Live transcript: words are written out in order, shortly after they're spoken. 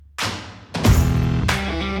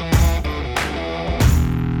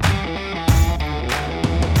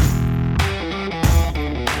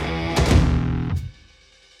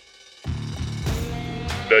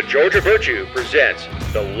Georgia Virtue presents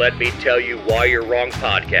the Let Me Tell You Why You're Wrong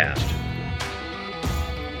podcast.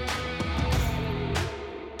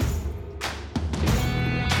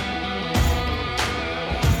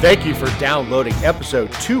 Thank you for downloading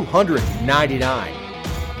episode 299.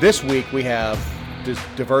 This week we have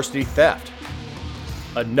diversity theft,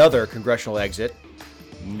 another congressional exit,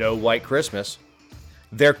 no white Christmas,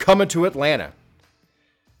 they're coming to Atlanta,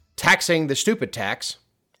 taxing the stupid tax,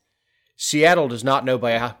 Seattle does not know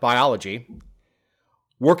biology,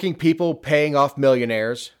 working people paying off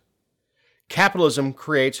millionaires, capitalism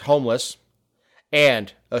creates homeless,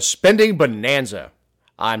 and a spending bonanza.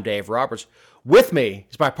 I'm Dave Roberts. With me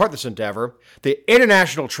is my partner in this endeavor, the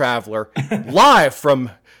international traveler, live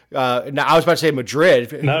from, now I was about to say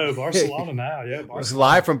Madrid. No, Barcelona now, yeah. Barcelona.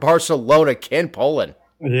 Live from Barcelona, Ken Poland.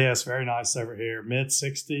 Yeah, it's very nice over here.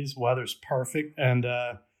 Mid-60s, weather's perfect, and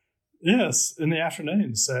yes, in the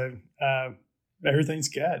afternoon, so everything's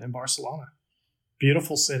good in Barcelona.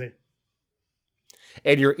 Beautiful city.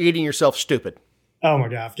 And you're eating yourself stupid. Oh my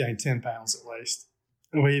God, I've gained 10 pounds at least.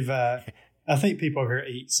 I think people here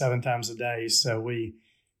eat 7 times a day. So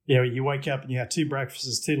you wake up and you have 2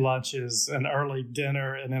 breakfasts, 2 lunches, an early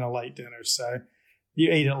dinner, and then a late dinner. So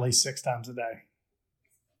you eat at least 6 times a day.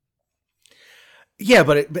 Yeah,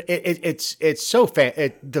 but it's so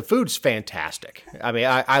the food's fantastic. I mean,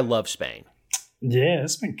 I love Spain. Yeah,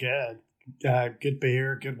 it's been good. Good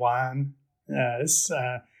beer, good wine. It's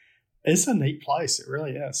a neat place. It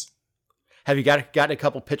really is. Have you gotten a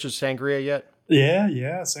couple pitchers of sangria yet? Yeah,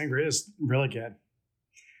 sangria is really good.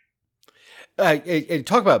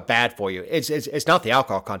 Talk about bad for you. It's not the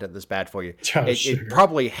alcohol content that's bad for you. It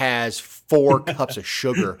probably has 4 cups of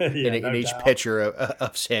sugar in each pitcher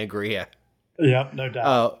of sangria. Yep, no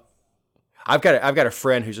doubt. I've got a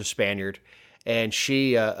friend who's a Spaniard, and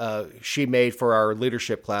she made for our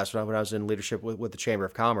leadership class when I was in leadership with the Chamber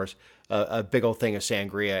of Commerce a big old thing of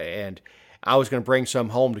sangria, and I was going to bring some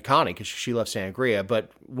home to Connie because she loves sangria,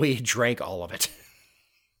 but we drank all of it.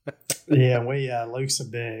 Yeah, Luke's a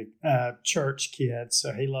big church kid,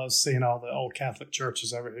 so he loves seeing all the old Catholic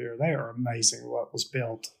churches over here. They are amazing what was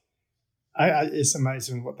built. It's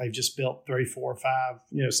amazing what they've just built 3, 4, 5,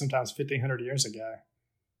 sometimes 1,500 years ago.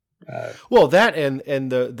 Well, that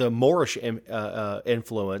and the Moorish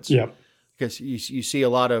influence. Yep. Because you see a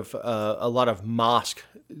lot of mosque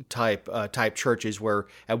type churches where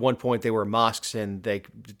at one point they were mosques and they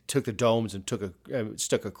took the domes and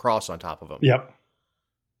stuck a cross on top of them. Yep.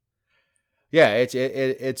 Yeah, it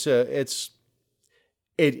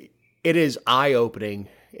is eye opening,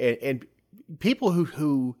 and people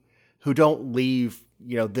who don't leave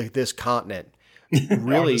this continent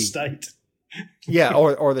really or the state. Yeah,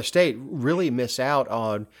 or the state really miss out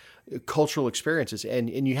on cultural experiences, and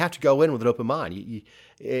you have to go in with an open mind.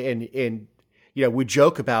 We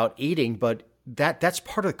joke about eating, but that's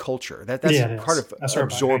part of the culture. That's part of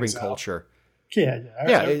absorbing culture.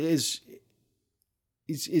 Yeah. Is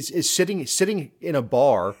sitting in a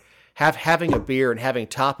bar, having a beer and having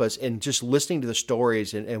tapas, and just listening to the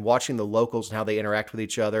stories and watching the locals and how they interact with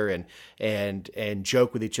each other and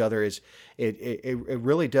joke with each other. It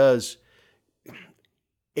really does.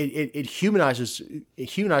 It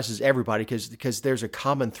humanizes everybody because there's a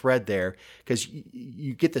common thread there, because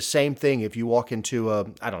you get the same thing if you walk into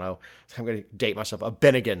I don't know, I'm going to date myself, a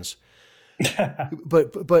Bennigan's.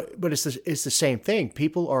 but it's the same thing.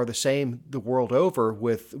 People are the same the world over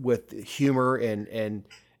with humor and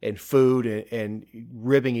food and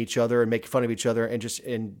ribbing each other and making fun of each other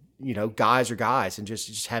and guys are guys and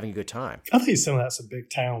just having a good time. I think some of that's a big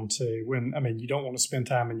town too. You don't want to spend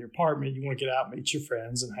time in your apartment. You want to get out and meet your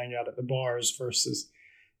friends and hang out at the bars versus,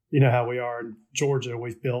 how we are in Georgia.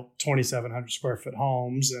 We've built 2,700 square foot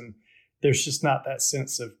homes, and there's just not that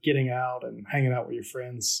sense of getting out and hanging out with your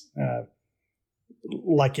friends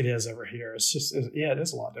like it is over here. It's just, it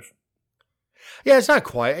is a lot different. Yeah, it's not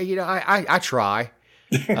quite. I try.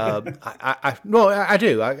 I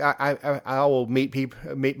do. I will meet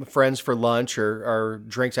my friends for lunch or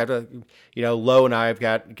drinks after. Lo and I have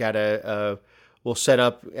got we'll set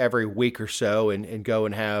up every week or so and go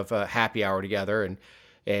and have a happy hour together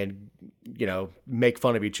and make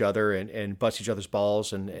fun of each other and bust each other's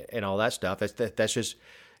balls and all that stuff. That's just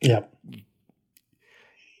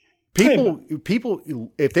people.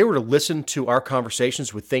 If they were to listen to our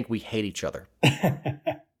conversations, would think we hate each other.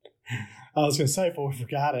 I was going to say, before we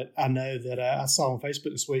forgot it, I know that I saw on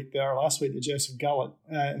Facebook last week that Joseph Gullett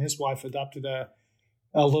and his wife adopted a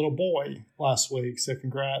little boy last week. So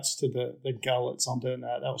congrats to the Gullets on doing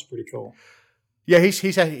that. That was pretty cool. Yeah,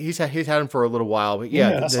 he's had him for a little while, but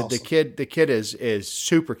yeah, that's the awesome. kid is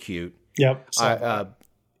super cute. Yep.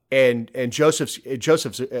 And Joseph's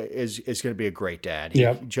is going to be a great dad.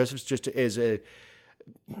 Joseph's just is a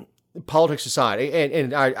politics aside,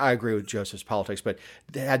 and I agree with Joseph's politics, but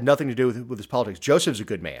it had nothing to do with his politics. Joseph's a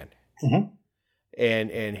good man,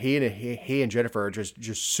 and he and Jennifer are just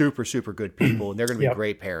super good people, and they're going to be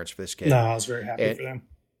great parents for this kid. No, I was very happy for them.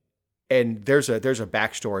 And there's a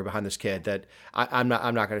backstory behind this kid that I'm not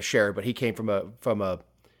going to share, but he came from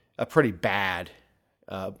a pretty bad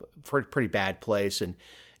place,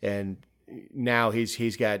 and now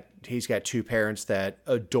he's got two parents that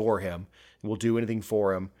adore him and will do anything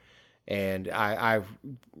for him, and I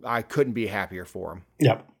couldn't be happier for him.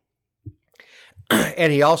 Yep.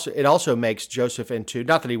 And it also makes Joseph into,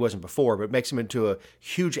 not that he wasn't before, but makes him into a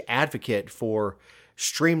huge advocate for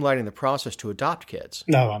streamlining the process to adopt kids.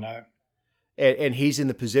 No, I know. And he's in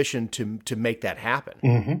the position to make that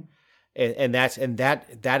happen. And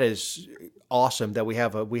that is awesome that we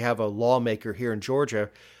have a lawmaker here in Georgia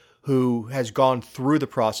who has gone through the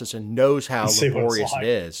process and knows how laborious it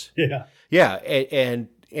is. Yeah, and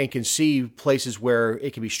can see places where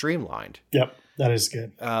it can be streamlined. Yep, that is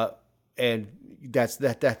good. And that's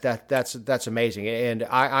amazing. And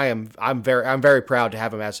I'm very proud to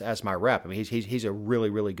have him as my rep. I mean, he's a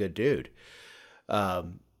really good dude.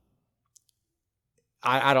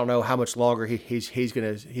 I don't know how much longer he's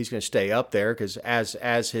gonna stay up there, because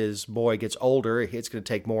as his boy gets older, it's gonna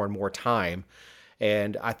take more and more time,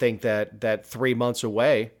 and I think that 3 months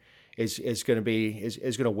away is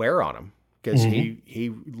gonna wear on him, because he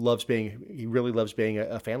really loves being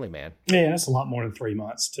a family man. Yeah, that's a lot more than 3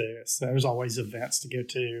 months too. So there's always events to go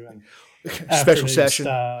to and special session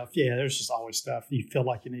stuff. Yeah, there's just always stuff you feel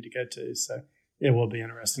like you need to go to. So it will be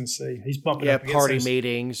interesting to see. He's bumping up against party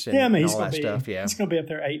meetings and all that stuff. Yeah, he's going to be up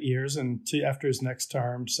there 8 years and after his next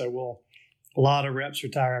term. So a lot of reps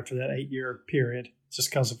retire after that 8-year period just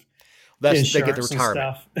because of insurance, they get the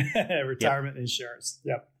retirement stuff. Retirement insurance.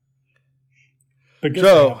 Yep. But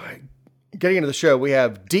getting into the show, we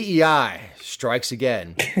have DEI strikes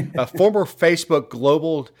again. A former Facebook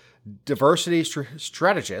global diversity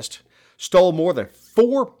strategist stole more than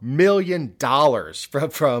 $4 million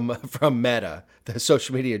from Meta, the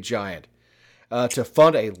social media giant, to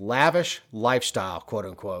fund a lavish lifestyle, quote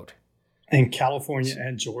unquote, in California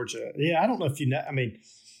and Georgia. Yeah, I don't know if you know. I mean,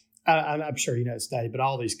 I'm sure you know this, Dave, but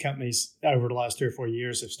all these companies over the last 3 or 4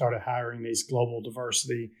 years have started hiring these global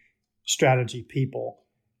diversity strategy people.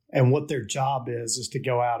 And what their job is to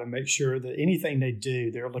go out and make sure that anything they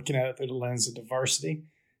do, they're looking at it through the lens of diversity.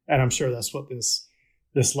 And I'm sure that's what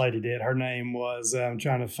this lady did. Her name was, I'm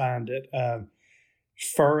trying to find it,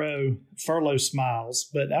 Furlough Smiles.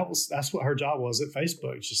 But that's what her job was at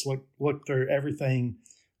Facebook. Just look through everything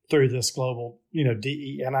through this global,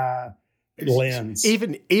 DE&I lens.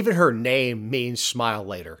 Even her name means smile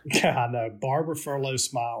later. Yeah, I know. Barbara Furlough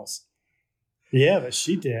Smiles. Yeah, but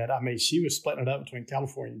she did. I mean, she was splitting it up between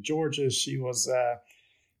California and Georgia.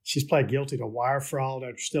 She's pled guilty to wire fraud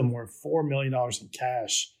after stealing more than $4 million in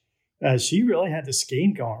cash. She really had the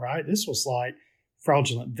scheme going, right? This was like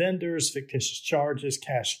fraudulent vendors, fictitious charges,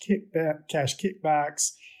 cash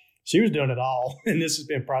kickbacks. She was doing it all, and this has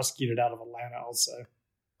been prosecuted out of Atlanta also.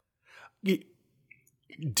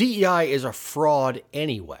 DEI is a fraud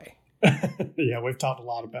anyway. Yeah, we've talked a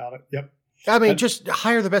lot about it. Yep. I mean, just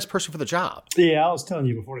hire the best person for the job. Yeah, I was telling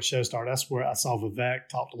you before the show started, that's where I saw Vivek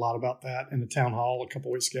talked a lot about that in the town hall a couple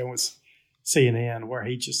of weeks ago with CNN, where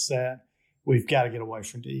he just said, we've got to get away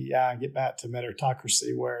from DEI and get back to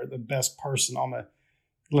meritocracy, where the best person on the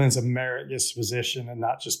lens of merit gets the position and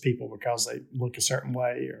not just people because they look a certain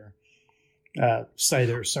way or say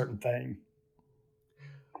they're a certain thing.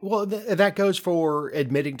 Well, that goes for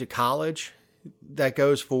admitting to college. That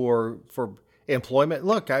goes for employment.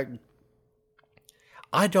 Look,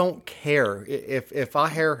 I don't care if I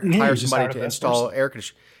hire somebody to install air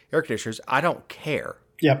conditioners. I don't care.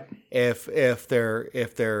 Yep. If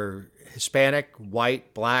they're Hispanic,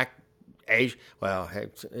 white, black, Asian. Well,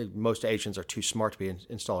 most Asians are too smart to be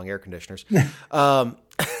installing air conditioners. Yeah,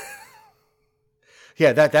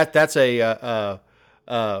 that's an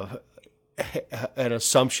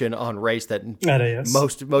assumption on race that is.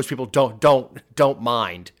 most people don't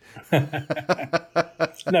mind.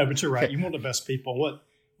 No, but you're right. You want the best people. What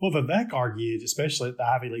Vivek argued, especially at the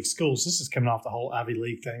Ivy League schools, this is coming off the whole Ivy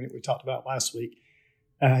League thing that we talked about last week.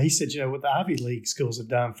 He said, what the Ivy League schools have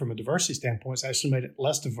done from a diversity standpoint is actually made it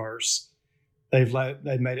less diverse. They've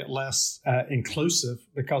made it less inclusive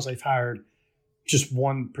because they've hired just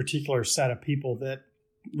one particular set of people that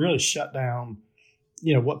really shut down,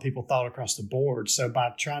 what people thought across the board. So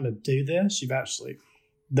by trying to do this, you've actually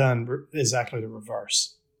done exactly the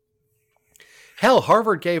reverse. Hell,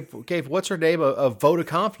 Harvard gave what's her name a vote of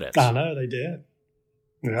confidence. I know they did.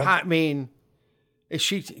 Yeah. I mean, and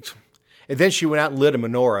then she went out and lit a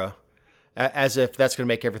menorah as if that's going to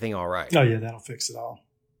make everything all right. Oh yeah, that'll fix it all.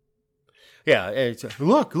 Yeah, it's,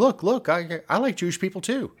 look! I like Jewish people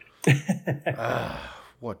too.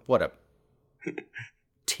 What a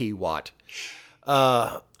T-Watt.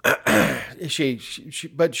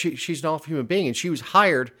 She's an awful human being, and she was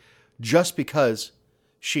hired just because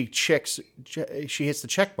she hits the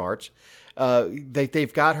check marks.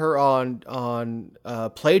 They've got her on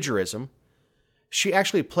plagiarism. She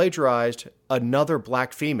actually plagiarized another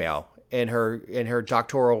black female in her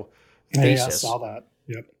doctoral thesis. Yeah, I saw that.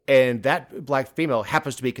 Yep. And that black female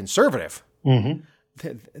happens to be conservative. Mm-hmm.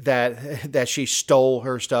 That she stole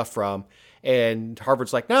her stuff from, and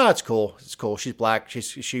Harvard's like, no, it's cool. It's cool. She's black.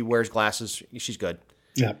 She wears glasses. She's good.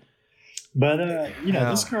 Yeah. But,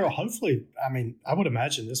 this girl, hopefully, I mean, I would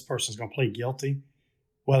imagine this person's going to plead guilty.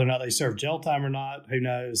 Whether or not they serve jail time or not, who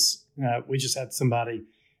knows? We just had somebody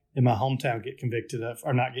in my hometown get convicted of,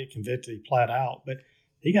 or not get convicted, he pled out, but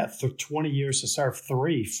he got 20 years to serve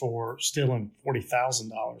 3 for stealing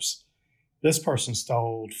 $40,000. This person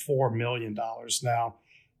stole $4 million. Now,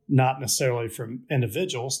 not necessarily from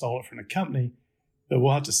individuals, stole it from the company, but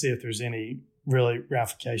we'll have to see if there's any really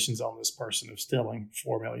ramifications on this person of stealing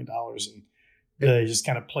 $4 million. And do they just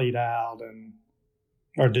kind of plead out,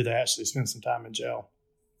 or do they actually spend some time in jail?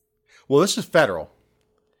 Well, this is federal.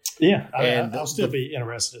 Yeah, I'll still be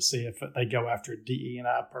interested to see if they go after a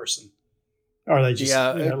DE&I person, or they just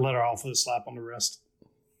let her off with a slap on the wrist.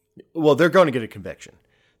 Well, they're going to get a conviction.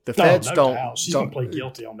 The feds don't. She's going to plead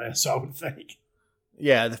guilty on that, so I would think.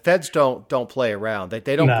 Yeah, the feds don't play around.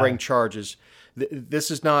 They don't bring charges.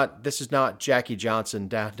 This is not Jackie Johnson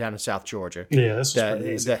down in South Georgia. Yeah, this is pretty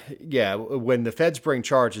easy. When the feds bring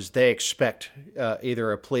charges, they expect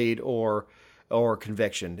either a plead or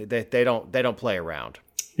conviction. They don't play around.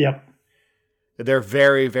 Yep. They're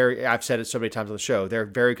very, very. I've said it so many times on the show. They're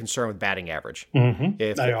very concerned with batting average. Mm-hmm.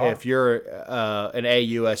 If you're an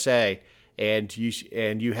AUSA and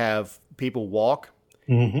you have people walk,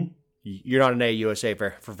 mm-hmm. you're not an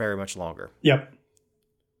AUSA for very much longer. Yep.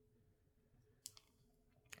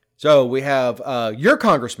 So we have your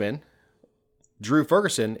congressman, Drew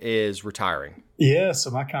Ferguson, is retiring. Yeah, so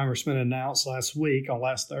my congressman announced last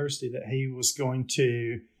Thursday, that he was going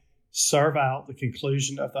to serve out the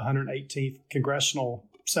conclusion of the 118th congressional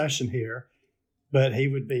session here, but he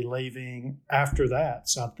would be leaving after that.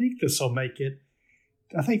 So I think this will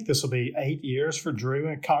be 8 years for Drew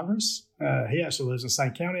in Congress. He actually lives in the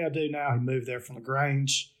same county I do now. He moved there from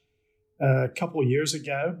LaGrange a couple of years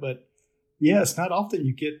ago, but yeah, it's not often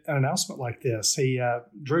you get an announcement like this.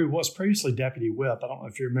 Drew was previously deputy whip. I don't know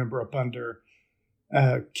if you remember, up under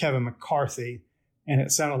Kevin McCarthy, and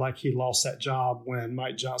it sounded like he lost that job when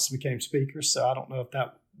Mike Johnson became speaker. So I don't know if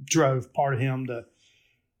that drove part of him to,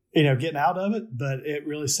 getting out of it, but it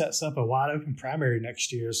really sets up a wide open primary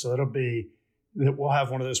next year. So we'll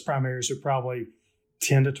have one of those primaries with probably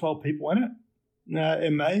 10 to 12 people in it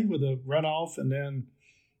in May with a runoff, and then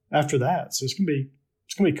after that. So it's going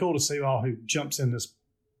to be cool to see who jumps in this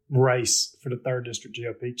race for the 3rd District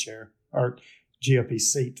GOP chair or GOP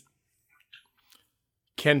seat.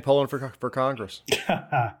 Ken Poland for Congress.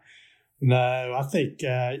 No, I think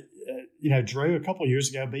Drew a couple of years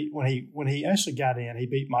ago when he actually got in, he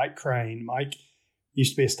beat Mike Crane. Mike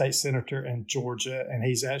used to be a state senator in Georgia, and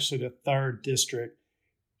he's actually the 3rd District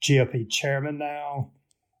GOP chairman now.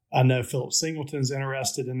 I know Philip Singleton's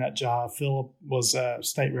interested in that job. Philip was a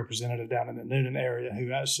state representative down in the Noonan area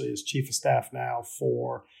who actually is chief of staff now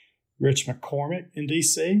for Rich McCormick in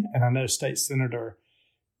D.C. And I know State Senator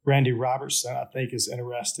Randy Robertson, I think, is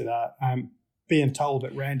interested. I'm being told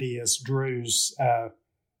that Randy is Drew's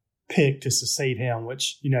pick to succeed him,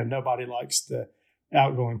 which, nobody likes the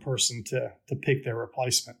outgoing person to pick their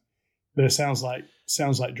replacement. But it sounds like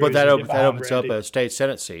Drew. But that opens up a state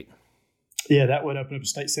Senate seat. Yeah, that would open up a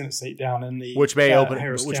state Senate seat down in the which may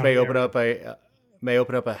open up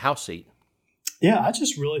a House seat. Yeah, I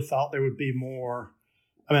just really thought there would be more.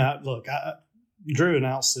 I mean, Drew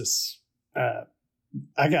announced this.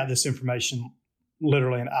 I got this information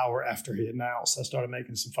literally an hour after he announced. I started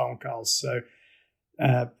making some phone calls, so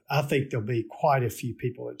I think there'll be quite a few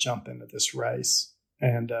people that jump into this race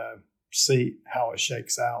and see how it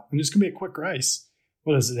shakes out. And it's going to be a quick race.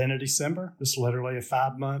 What is it? End of December? It's literally a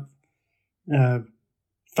 5-month.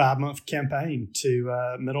 5-month campaign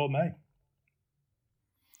to middle of May.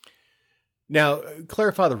 Now,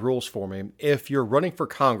 clarify the rules for me. If you're running for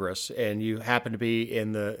Congress and you happen to be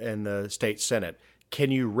in the state Senate, can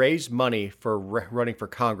you raise money for running for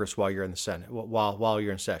Congress while you're in the Senate, while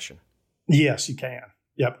you're in session? Yes, you can.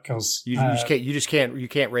 Yep, because you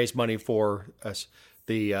can't raise money for us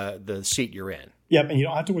the seat you're in. Yep, and you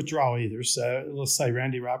don't have to withdraw either. So let's say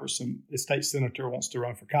Randy Robertson, the state senator, wants to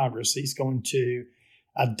run for Congress. He's going to,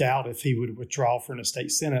 I doubt if he would withdraw for an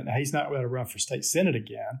state senate. Now, he's not going to run for state senate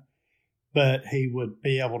again, but he would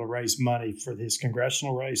be able to raise money for his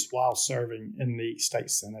congressional race while serving in the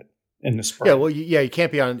state senate in the spring. Yeah, well, you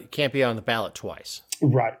can't be on the ballot twice.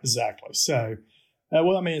 Right, exactly. So,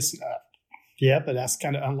 it's but that's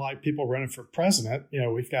kind of unlike people running for president.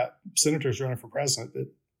 We've got senators running for president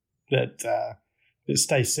that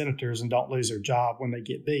stay senators and don't lose their job when they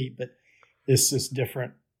get beat. But this is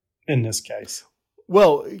different in this case.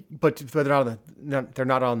 Well, but they're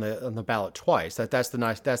not on the ballot twice. That's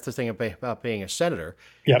the thing about being a senator.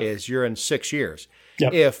 Yep. Is you're in 6 years.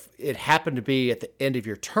 Yep. If it happened to be at the end of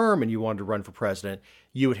your term and you wanted to run for president,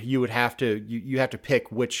 you would have to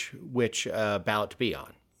pick which ballot to be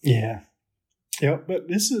on. Yeah. Yeah, but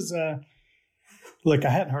this is look, I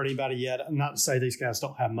hadn't heard anybody yet. Not to say these guys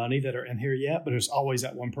don't have money that are in here yet, but there's always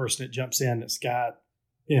that one person that jumps in that's got,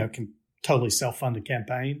 can totally self-fund a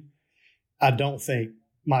campaign. I don't think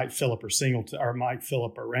Mike Phillip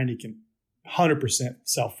or Randy can 100%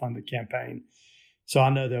 self-fund the campaign. So I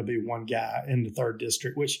know there'll be one guy in the 3rd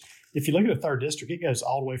district, which if you look at the 3rd district, it goes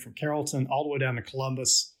all the way from Carrollton, all the way down to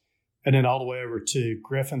Columbus, and then all the way over to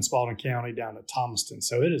Griffin, Spalding County, down to Thomaston.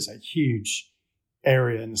 So it is a huge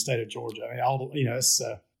area in the state of Georgia. I mean, it's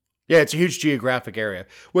it's a huge geographic area,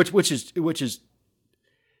 which is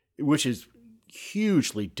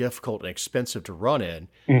hugely difficult and expensive to run in.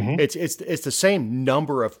 Mm-hmm. It's the same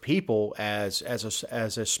number of people as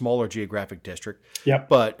a smaller geographic district. Yep.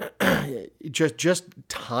 But just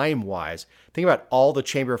time wise, think about all the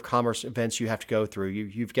Chamber of Commerce events you have to go through.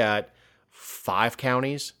 You've got 5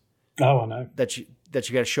 counties. Oh, I know that you got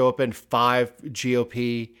to show up in, 5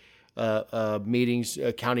 GOP meetings,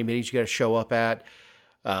 county meetings you got to show up at.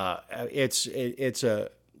 And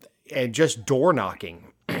just door knocking.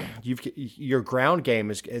 Your ground game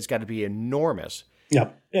has got to be enormous.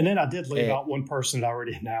 Yep. And then I did leave out one person that I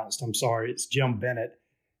already announced. I'm sorry. It's Jim Bennett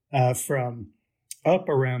from up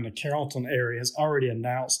around the Carrollton area has already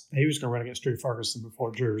announced he was going to run against Drew Ferguson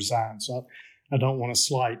before Drew resigned. So I don't want to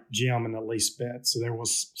slight Jim in the least bit. So there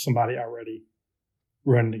was somebody already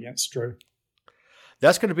running against Drew.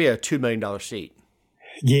 That's going to be a $2 million seat.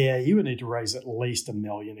 Yeah, you would need to raise at least $1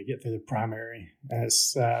 million to get through the primary.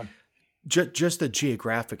 As just the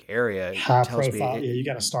geographic area, high profile. You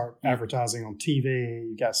got to start advertising on TV.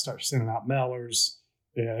 You got to start sending out mailers.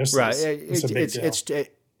 Yeah, it's a big deal.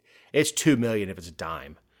 It's $2 million if it's a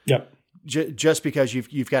dime. Yep. Just because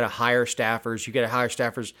you've got to hire staffers, you got to hire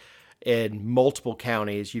staffers in multiple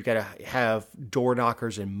counties. You've got to have door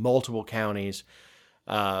knockers in multiple counties.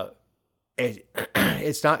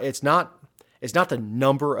 It's not the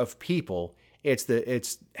number of people.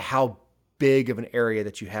 It's how big of an area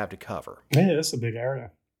that you have to cover. Yeah, it's a big area.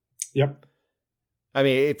 Yep. I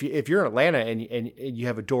mean, if you're in Atlanta and you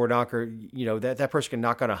have a door knocker, that person can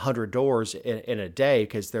knock on 100 doors in a day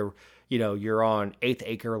because they're, you're on 8th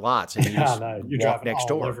acre lots and you just you're walk driving next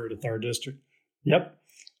all door over to 3rd district. Yep.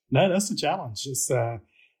 No, that's the challenge. It's I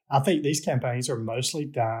think these campaigns are mostly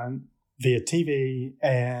done via TV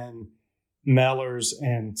and mailers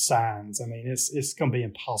and signs. I mean, it's going to be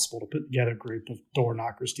impossible to put together a group of door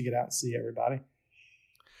knockers to get out and see everybody.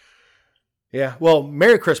 Yeah. Well,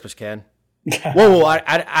 Merry Christmas, Ken. Whoa,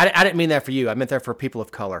 I didn't mean that for you. I meant that for people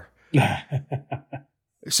of color.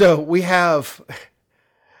 So we have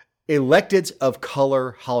Electeds of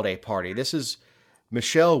Color holiday party. This is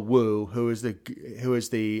Michelle Wu, who is the I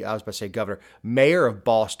was about to say governor, mayor of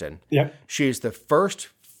Boston. Yep. She is the first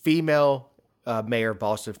female mayor of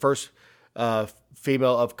Boston, first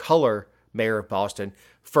female of color mayor of Boston,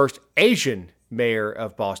 first Asian mayor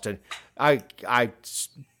of Boston. I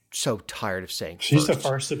so tired of saying she's first. the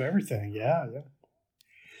first of everything. Yeah.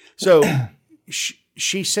 So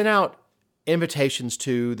she sent out invitations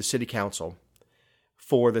to the city council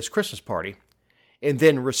for this Christmas party and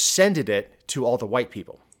then rescinded it to all the white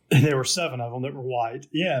people. And there were 7 of them that were white.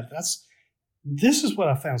 Yeah, this is what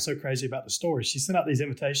I found so crazy about the story. She sent out these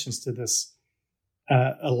invitations to this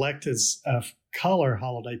Electeds of Color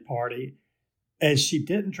holiday party, and she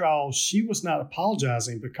was not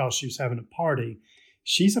apologizing because she was having a party.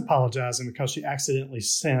 She's apologizing because she accidentally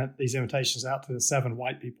sent these invitations out to the 7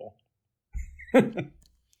 white people.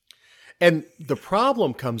 And the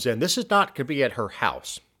problem comes in, this is not going to be at her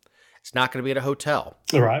house. It's not going to be at a hotel.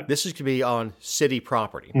 All right. This is going to be on city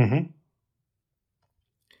property. Mm-hmm.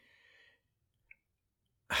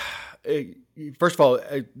 First of all,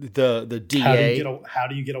 the DA. How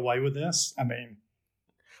do you get away with this? I mean,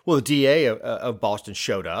 Well, the DA of Boston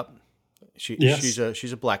showed up. She's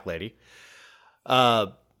a black lady.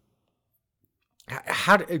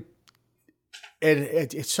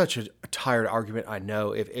 It's such a tired argument. I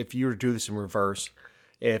know. If you were to do this in reverse,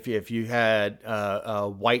 if you had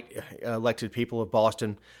white elected people of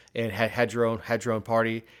Boston and had your own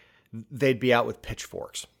party, they'd be out with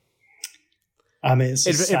pitchforks. I mean, it's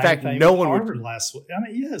the same in fact, thing no with one Harvard would. last week. I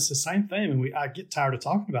mean, yeah, it's the same thing. And I get tired of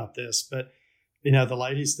talking about this, but you know, the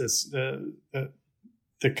ladies, the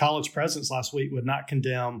college presidents last week would not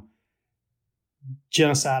condemn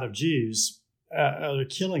genocide of Jews, or the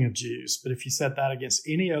killing of Jews. But if you said that against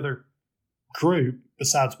any other group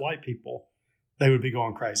besides white people, they would be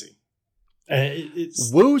going crazy.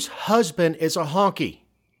 Wu's husband is a honky.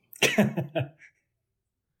 Her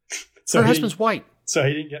husband's white. So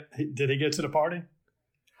did he get to the party?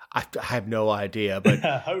 I have no idea, but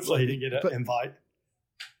hopefully he didn't get an invite.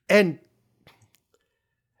 And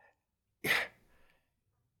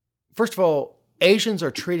first of all, Asians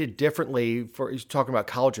are treated differently for talking about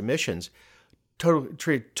college admissions,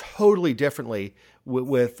 treated totally differently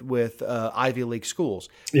with Ivy League schools.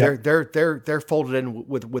 Yeah. They're folded in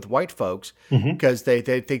with white folks because they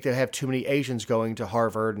think they have too many Asians going to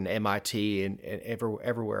Harvard and MIT and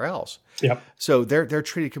everywhere else. Yep. So they're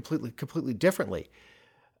treated completely differently.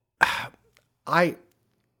 I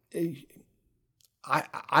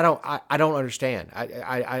don't understand.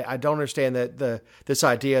 I don't understand that this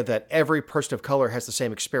idea that every person of color has the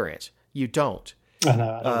same experience. You don't. I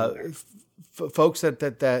know. Folks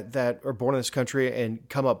that are born in this country and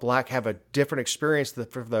come up black have a different experience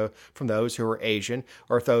from those who are Asian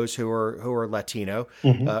or those who are Latino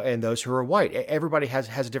and those who are white. Everybody has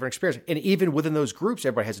a different experience, and even within those groups,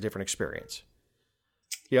 everybody has a different experience.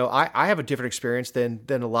 You know, I have a different experience than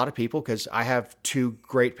a lot of people because I have two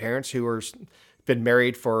great parents who are been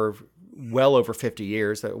married for well over 50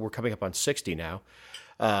 years. That we're coming up on 60 now.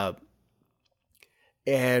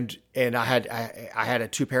 And I had a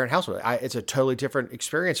 2-parent household. It's a totally different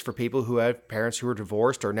experience for people who have parents who were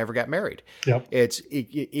divorced or never got married. Yep.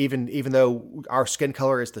 Even though our skin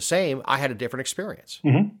color is the same, I had a different experience.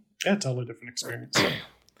 Mm-hmm. Yeah, totally different experience.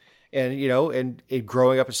 And you know, and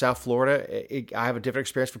growing up in South Florida, I have a different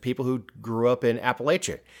experience for people who grew up in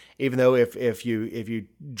Appalachia. Even though if you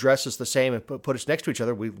dress us the same and put us next to each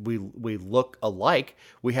other, we look alike.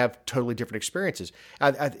 We have totally different experiences.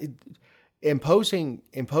 Imposing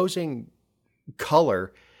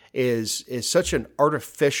color is such an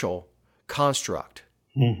artificial construct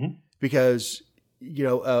because you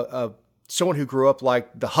know someone who grew up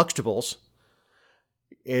like the Huxtables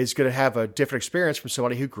is going to have a different experience from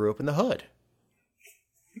somebody who grew up in the hood.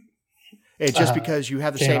 And just because you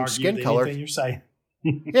have the same skin color, you're saying.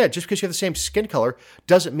 Yeah, just because you have the same skin color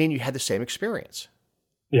doesn't mean you had the same experience.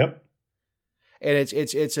 Yep. And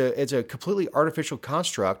it's a completely artificial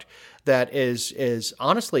construct that is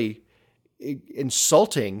honestly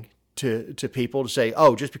insulting to people to say,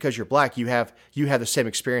 oh, just because you're black, you have the same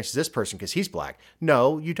experience as this person because he's black.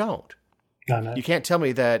 No, you don't. No. You can't tell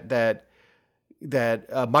me that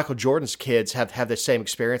Michael Jordan's kids have the same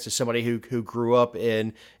experience as somebody who grew up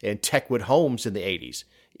in Techwood homes in the 80s.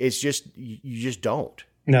 It's just you just don't.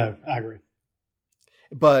 No, I agree.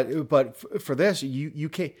 But for this, you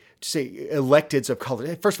can't say electeds of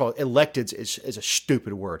color. First of all, electeds is a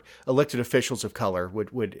stupid word. Elected officials of color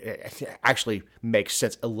would actually make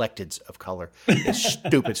sense. Electeds of color is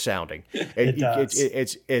stupid sounding. It does.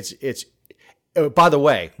 It's. By the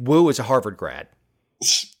way, Wu is a Harvard grad.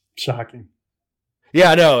 Shocking.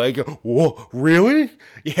 Yeah, I know. I go, whoa, really?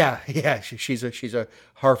 Yeah. She's a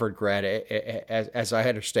Harvard grad, as I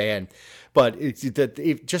understand. But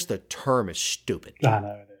just the term is stupid. I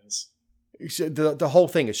know it is. The whole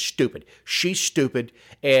thing is stupid. She's stupid,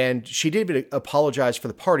 and she didn't even apologize for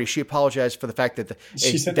the party. She apologized for the fact that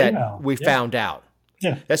we found out.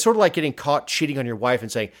 Yeah, that's sort of like getting caught cheating on your wife and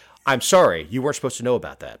saying, "I'm sorry, you weren't supposed to know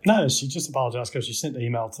about that." No, she just apologized because she sent the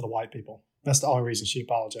email to the white people. That's the only reason she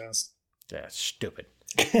apologized. That's stupid.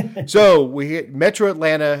 So Metro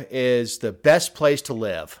Atlanta is the best place to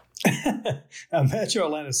live. Metro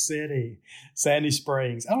Atlanta City, Sandy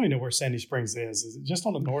Springs. I don't even know where Sandy Springs is. Is it just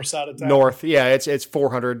on the north side of town? North, yeah. It's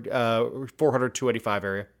 285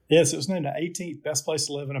 area. Yes, it was named the 18th best place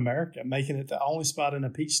to live in America, making it the only spot in a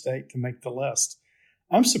peach state to make the list.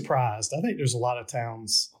 I'm surprised. I think there's a lot of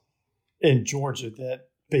towns in Georgia that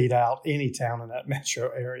beat out any town in that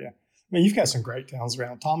metro area. I mean, you've got some great towns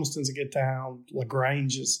around. Thomaston's a good town.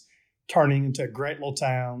 LaGrange is turning into a great little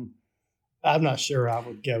town. I'm not sure I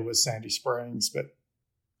would go with Sandy Springs, but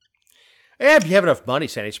yeah, if you have enough money,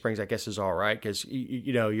 Sandy Springs, I guess, is all right because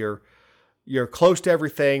you know you're you're close to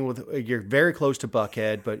everything. You're very close to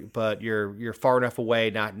Buckhead, but you're far enough away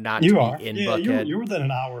not You to are. be in Yeah, Buckhead. you're within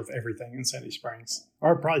an hour of everything in Sandy Springs,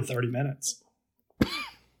 or probably 30 minutes.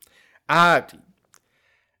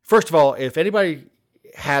 First of all, if anybody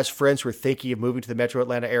has friends who are thinking of moving to the Metro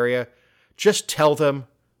Atlanta area, just tell them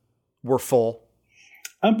we're full.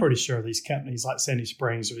 I'm pretty sure these companies like Sandy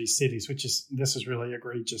Springs or these cities, this is really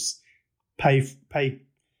egregious, pay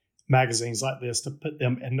magazines like this to put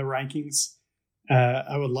them in the rankings.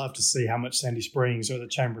 I would love to see how much Sandy Springs or the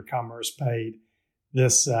Chamber of Commerce paid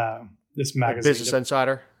this magazine. Business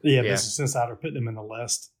Insider? Yeah, Business Insider, put them in the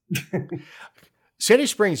list. Sandy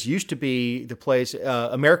Springs used to be the place,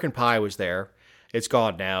 American Pie was there. It's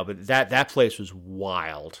gone now, but that place was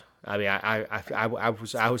wild. I mean,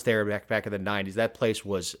 I was there back in the 90s. That place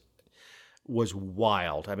was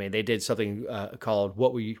wild. I mean, they did something called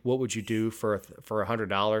what would you do for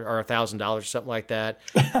 $100 or $1,000, something like that.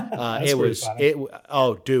 It was funny.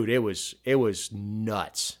 It was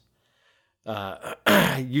nuts.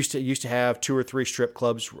 Used to have 2 or 3 strip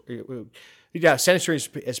clubs. Yeah, Sandy Springs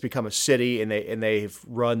has become a city, and they've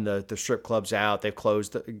run the strip clubs out. They've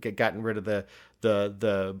gotten rid of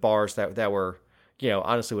the bars that were,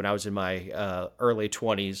 honestly, when I was in my early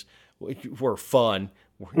 20s, were fun.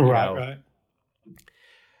 Right.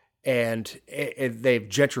 And they've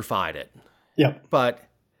gentrified it. Yep. But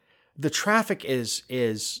the traffic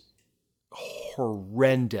is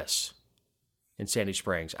horrendous in Sandy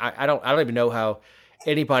Springs. I don't even know how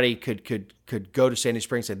anybody could go to Sandy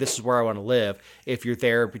Springs and say, this is where I want to live, if you're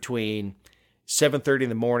there between 7:30 in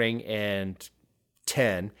the morning and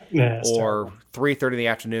 10, or 3:30 in the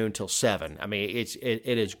afternoon till 7. I mean, it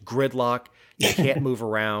is gridlock. You can't move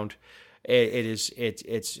around.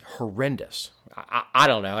 It's horrendous. I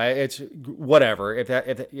don't know. It's whatever.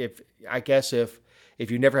 If I guess if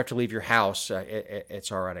you never have to leave your house,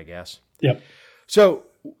 it's all right, I guess. Yep. So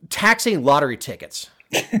taxing lottery tickets.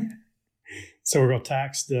 So we're going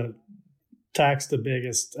to tax the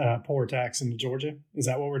biggest poor tax in Georgia. Is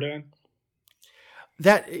that what we're doing?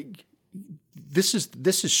 This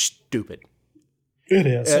is stupid. It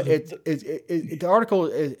is. The article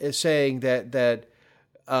is saying that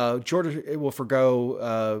Georgia will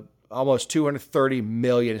forgo almost $230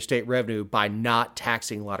 million in state revenue by not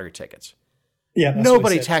taxing lottery tickets. Yeah,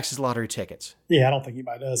 nobody taxes lottery tickets. Yeah, I don't think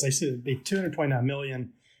anybody does. They said it'd be $229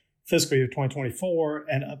 million fiscal year 2024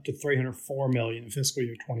 and up to $304 million in fiscal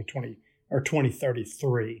year 2020 or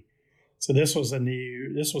 2033. So this was a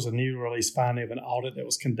new release finding of an audit that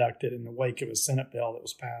was conducted in the wake of a Senate bill that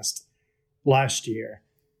was passed last year.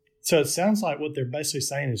 So it sounds like what they're basically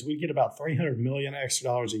saying is we get about $300 million extra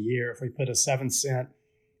dollars a year if we put a 7-cent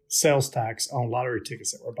sales tax on lottery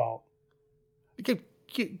tickets that were bought.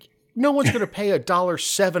 No one's going to pay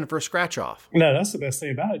 $1.07 for a scratch off. No, that's the best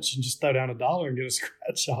thing about it. You can just throw down $1 and get a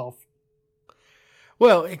scratch off.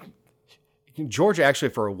 Well, Georgia actually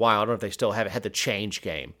for a while, I don't know if they still have it, had the change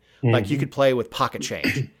game. Mm-hmm. Like you could play with pocket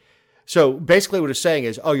change. So basically what it's saying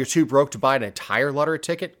is, oh, you're too broke to buy an entire lottery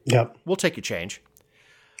ticket? Yep. We'll take your change.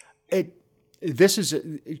 You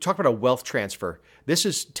talk about a wealth transfer. This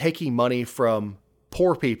is taking money from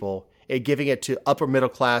poor people and giving it to upper middle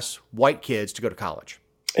class white kids to go to college.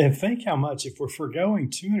 And think how much, if we're foregoing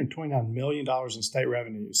 $229 million in state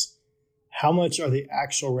revenues, how much are the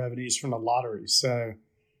actual revenues from the lottery? So,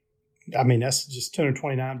 I mean, that's just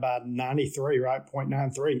 229 by 93, right?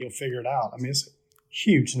 0.93. You'll figure it out. I mean, it's a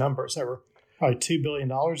huge number. It's over probably $2 billion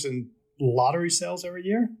in lottery sales every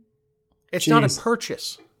year. It's not a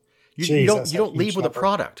purchase. You don't leave with a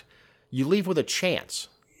product. You leave with a chance.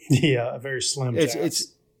 Yeah, a very slim chance.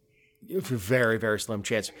 It's a very, very slim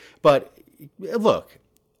chance. But look,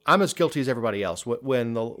 I'm as guilty as everybody else.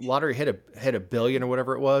 When the lottery hit a billion or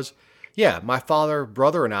whatever it was, yeah, my father,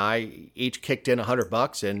 brother, and I each kicked in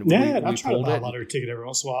 $100, and we I try to buy a lottery ticket every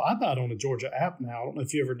once in a while. I buy it on the Georgia app now. I don't know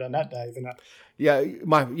if you've ever done that, Dave.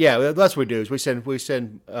 That's what we do. Is we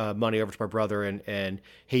send money over to my brother, and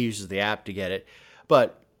he uses the app to get it.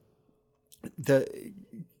 But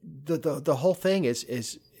the whole thing is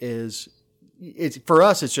it's for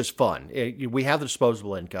us. It's just fun. We have the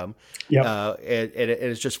disposable income. Yep.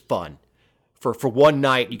 It's just fun. For one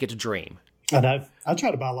night, you get to dream. And I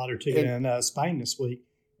tried to buy a lottery ticket in Spain this week.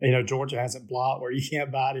 Georgia has it blocked where you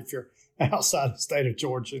can't buy it if you're outside the state of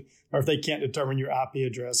Georgia, or if they can't determine your IP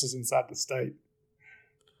addresses inside the state.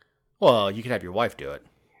 Well, you could have your wife do it.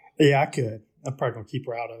 Yeah, I could. I'm probably going to keep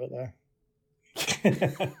her out of it, though.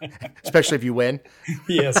 Especially if you win.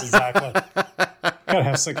 Yes, exactly. Gotta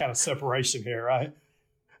have some kind of separation here, right?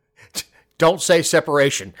 Don't say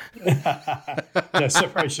separation. No,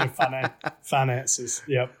 separation of finances.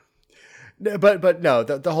 Yep. But no,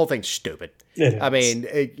 the whole thing's stupid. It is. I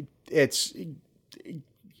mean, it's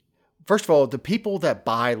first of all, the people that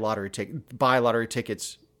buy lottery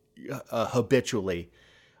tickets habitually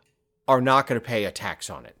are not going to pay a tax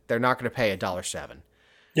on it. They're not going to pay $1.07.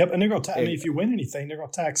 Yep, and they're going to. I mean, if you win anything, they're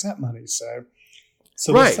going to tax that money. So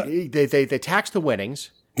right, they tax the winnings,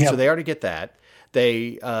 yep. So they already get that.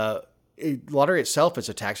 They lottery itself is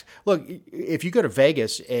a tax. Look, if you go to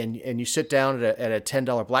Vegas and you sit down at a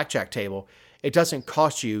 $10 blackjack table, it doesn't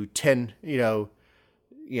cost you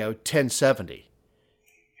 $10.70.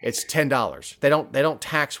 It's $10. They don't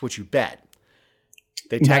tax what you bet.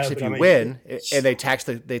 They tax if you win, and they tax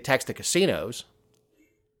the casinos.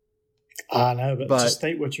 I know, but just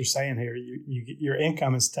think what you're saying here. Your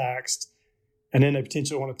income is taxed, and then they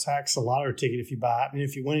potentially want to tax a lottery ticket if you buy it, and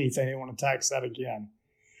if you win anything, they want to tax that again.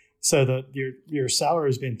 So your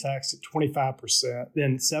salary is being taxed at 25%,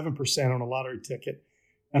 then 7% on a lottery ticket,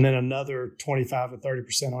 and then another 25 to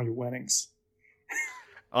 30% on your winnings.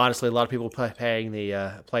 Honestly, a lot of people playing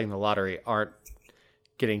the lottery aren't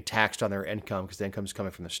getting taxed on their income because the income's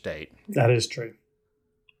coming from the state. That is true.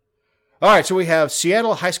 All right, so we have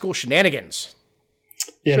Seattle High School Shenanigans.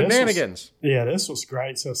 Yeah, Shenanigans. This was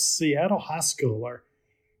great. So Seattle high schooler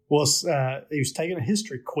he was taking a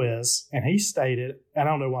history quiz, and he stated, I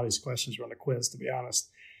don't know why these questions were on the quiz, to be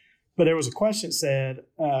honest, but there was a question that said,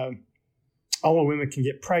 only women can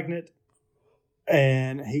get pregnant,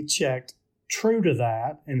 and he checked true to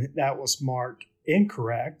that, and that was marked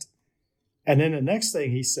incorrect. And then the next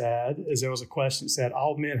thing he said is there was a question that said,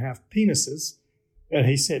 all men have penises, and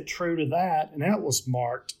he said true to that, and that was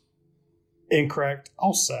marked incorrect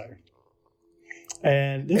also.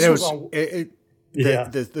 And this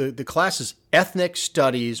the class is Ethnic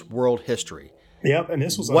Studies World History. Yep, and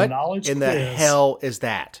this was a knowledge quiz. What in the hell is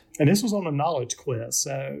that? And this was on a knowledge quiz.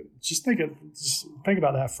 So just think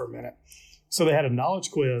about that for a minute. So they had a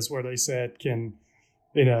knowledge quiz where they said,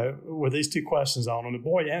 were these two questions on? And the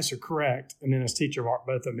boy answered correct, and then his teacher marked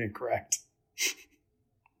both of them incorrect.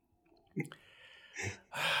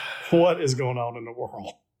 What is going on in the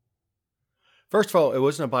world? First of all, it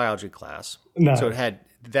wasn't a biology class. No. So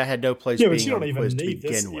that had no place being on the quiz to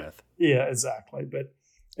begin with. Yeah, exactly. But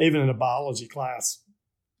even in a biology class,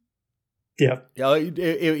 yeah.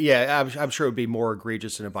 I'm sure it would be more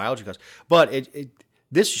egregious in a biology class. But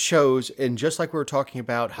this shows, and just like we were talking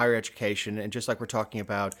about higher education, and just like we're talking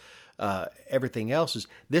about everything else,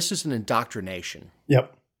 this is an indoctrination.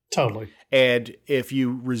 Yep, totally. And if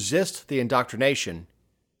you resist the indoctrination,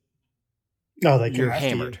 you're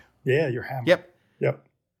hammered. Yeah, you're hammered. Yep.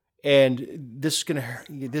 And this could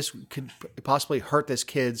possibly hurt this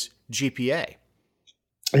kid's GPA.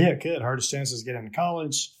 Yeah, it could hurt his chances of getting into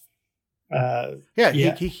college.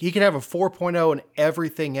 He could have a 4.0 and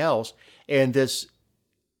everything else, and this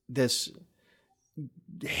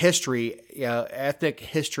history, ethnic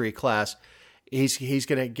history class, he's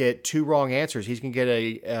going to get two wrong answers. He's going to get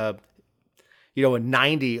a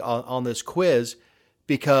 90 on this quiz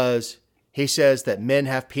because he says that men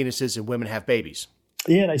have penises and women have babies.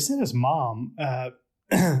 Yeah, they said his mom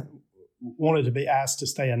wanted to be asked to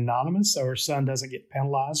stay anonymous so her son doesn't get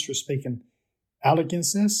penalized for speaking out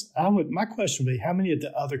against this. My question would be, how many of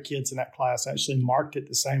the other kids in that class actually marked it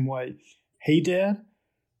the same way he did?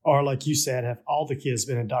 Or like you said, have all the kids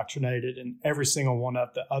been indoctrinated and every single one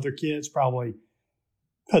of the other kids probably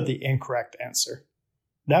put the incorrect answer?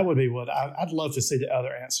 That would be what I'd love to see, the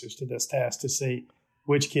other answers to this test, to see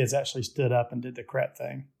which kids actually stood up and did the correct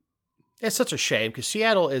thing. It's such a shame because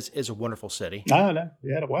Seattle is a wonderful city. I know.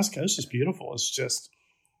 Yeah, the West Coast is beautiful. It's just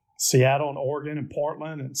Seattle and Oregon and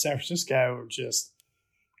Portland and San Francisco are just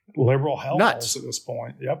liberal hellholes at this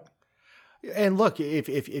point. Yep. And look,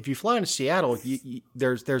 if you fly into Seattle,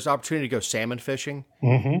 there's opportunity to go salmon fishing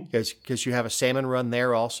because you have a salmon run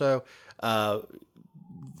there also.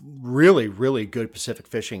 Really, really good Pacific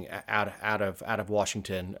fishing out of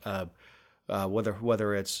Washington.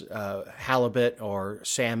 Whether it's halibut or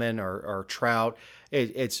salmon or trout,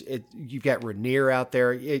 you've got Rainier out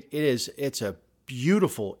there. It's a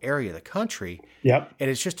beautiful area of the country. Yep. And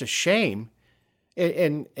it's just a shame.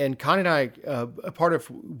 And Connie and I,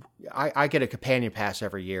 I get a companion pass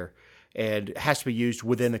every year, and it has to be used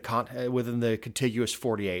within the contiguous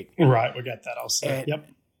 48. Right, we got that also. Yep.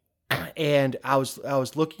 And I was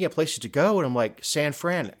looking at places to go, and I'm like, San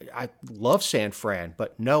Fran. I love San Fran,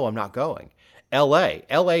 but no, I'm not going. L.A.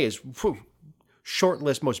 is short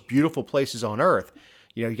list most beautiful places on earth.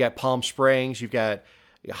 You got Palm Springs, you've got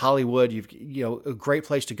Hollywood, a great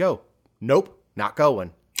place to go. Nope, not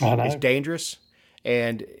going. I know. It's dangerous,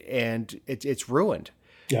 and it's ruined.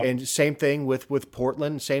 Yep. And same thing with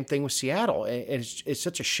Portland, same thing with Seattle. And it's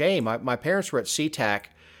such a shame. My parents were at SeaTac,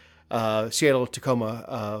 Seattle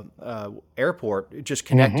Tacoma Airport, just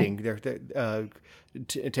connecting. They're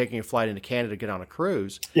taking a flight into Canada to get on a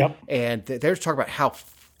cruise. Yep. And they're talking about how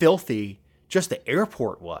filthy just the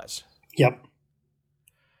airport was. Yep.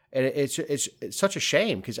 And it's such a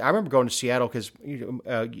shame because I remember going to Seattle because you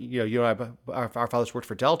and I, our fathers worked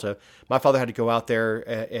for Delta. My father had to go out there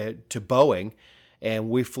to Boeing, and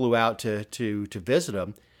we flew out to visit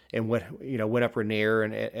him and went up Rainier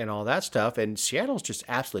and all that stuff. And Seattle's just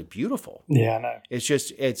absolutely beautiful. Yeah, I know. It's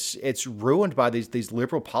just it's ruined by these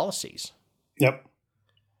liberal policies. Yep.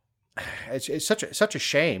 It's such a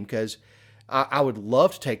shame because I would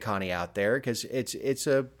love to take Connie out there because it's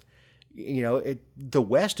a. The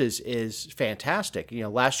West is fantastic.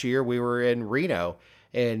 Last year we were in Reno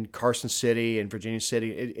and Carson City and Virginia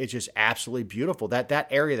City. It's just absolutely beautiful. That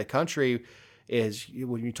area of the country is,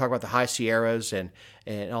 when you talk about the high Sierras and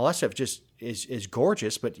all that stuff, just is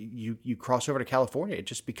gorgeous. But you cross over to California, it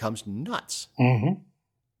just becomes nuts. Mm-hmm.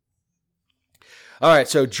 All right,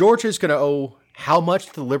 so Georgia's going to owe how much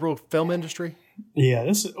to the liberal film industry? Yeah,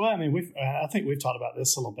 I think we've talked about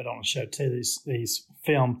this a little bit on the show too. These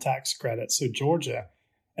film tax credits. So Georgia,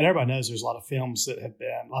 and everybody knows there's a lot of films that have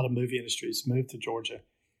been, a lot of movie industries moved to Georgia.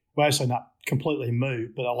 Well, actually not completely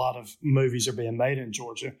moved, but a lot of movies are being made in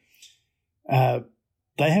Georgia. They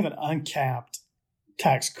have an uncapped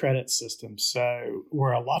tax credit system. So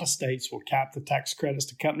where a lot of states will cap the tax credits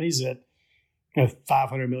to companies at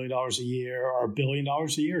 $500 million a year or $1 billion a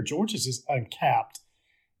year, Georgia's is uncapped.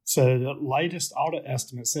 So the latest audit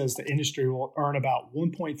estimate says the industry will earn about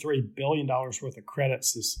 $1.3 billion worth of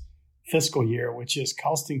credits this fiscal year, which is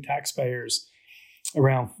costing taxpayers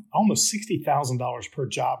around almost $60,000 per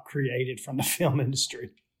job created from the film industry.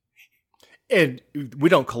 And we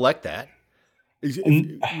don't collect that.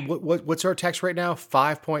 What's our tax rate now?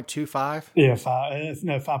 5.25? Yeah,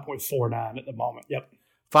 5.49 at the moment. Yep.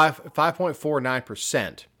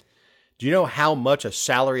 5.49%. Do you know how much a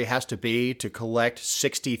salary has to be to collect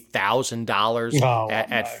 $60,000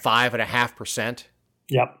 at 5.5%?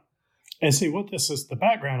 Yep. And see what this is, the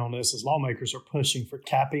background on this is lawmakers are pushing for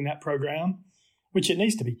capping that program, which it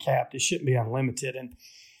needs to be capped. It shouldn't be unlimited. And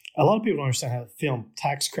a lot of people don't understand how the film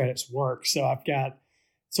tax credits work. So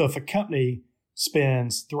if a company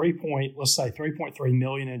spends $3.3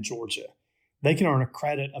 million in Georgia, they can earn a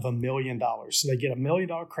credit of $1 million. So they get $1 million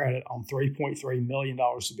credit on $3.3 million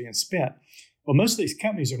being spent. Well, most of these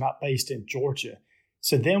companies are not based in Georgia.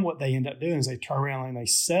 So then what they end up doing is they turn around and they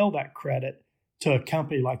sell that credit to a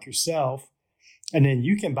company like yourself. And then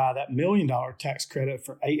you can buy that $1 million tax credit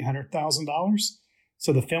for $800,000.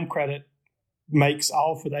 So the film credit makes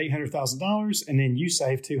off with $800,000, and then you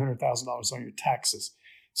save $200,000 on your taxes.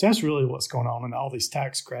 So that's really what's going on in all these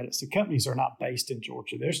tax credits. The companies are not based in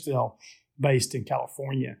Georgia. They're still based in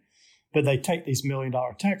California, but they take these $1 million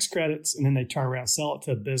tax credits and then they turn around and sell it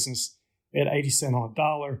to a business at 80 cents on a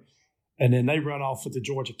dollar. And then they run off with the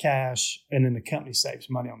Georgia cash, and then the company saves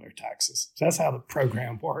money on their taxes. So that's how the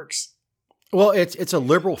program works. Well, it's a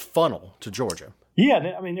liberal funnel to Georgia.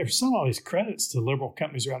 Yeah. I mean, they're selling all these credits to liberal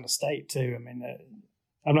companies around the state too. I mean,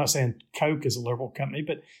 I'm not saying Coke is a liberal company,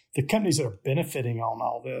 but the companies that are benefiting on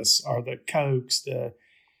all this are the Cokes, the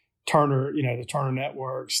Turner, the Turner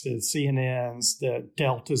Networks, the CNNs, the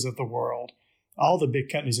Deltas of the world, all the big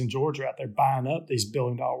companies in Georgia out there buying up these $1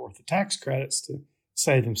 billion worth of tax credits to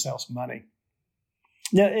save themselves money.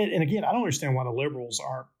 Yeah, and again, I don't understand why the liberals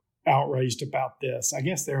aren't outraged about this. I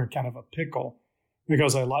guess they're in kind of a pickle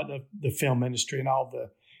because they like the film industry and all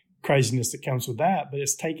the craziness that comes with that, but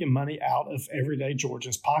it's taking money out of everyday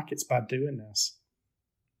Georgians' pockets by doing this.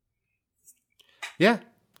 Yeah.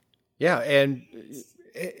 Yeah,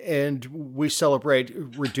 and we celebrate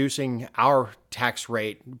reducing our tax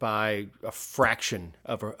rate by a fraction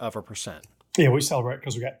of a percent. Yeah, we celebrate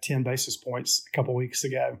because we got 10 basis points a couple of weeks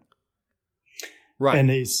ago. Right. And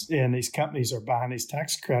these companies are buying these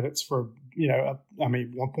tax credits for,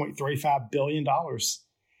 $1.35 billion.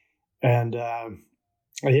 And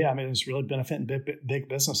it's really benefiting big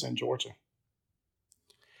business in Georgia.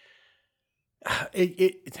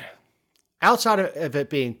 Outside of it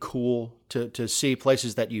being cool to see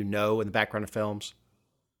places that in the background of films,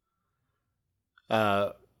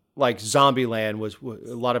 like Zombieland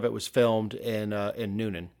a lot of it was filmed in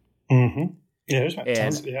Noonan. Mm-hmm. Yeah, there's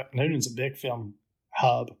tons. Yeah, Noonan's a big film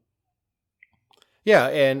hub. Yeah,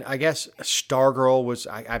 and I guess Stargirl was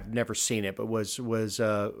I've never seen it, but was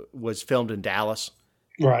filmed in Dallas.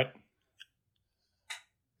 Right.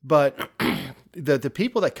 But the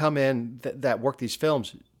people that come in that work these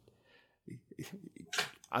films,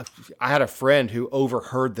 I had a friend who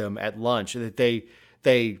overheard them at lunch that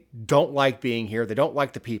they don't like being here. They don't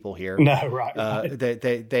like the people here. No, right.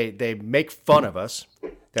 They make fun of us.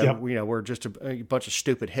 That Yep. we're just a bunch of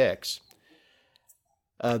stupid hicks.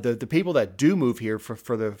 The people that do move here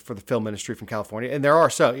for the film industry from California, and there are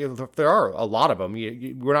there are a lot of them.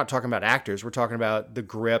 We're not talking about actors. We're talking about the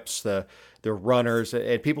grips, the runners,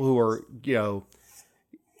 and people who are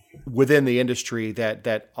within the industry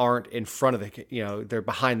that aren't in front of the they're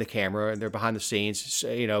behind the camera and they're behind the scenes.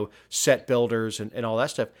 Set builders and all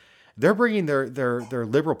that stuff. They're bringing their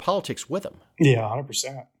liberal politics with them. Yeah,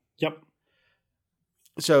 100%. Yep.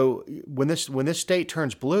 So when this state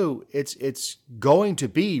turns blue, it's going to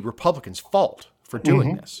be Republicans' fault for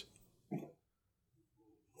doing this,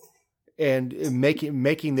 and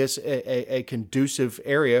making this a conducive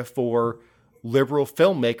area for liberal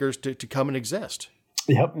filmmakers to come and exist.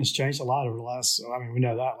 Yep, it's changed a lot over the last. I mean, we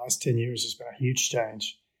know that last 10 years has been a huge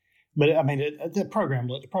change. But I mean, the program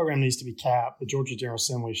needs to be capped. The Georgia General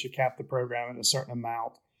Assembly should cap the program at a certain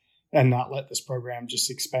amount, and not let this program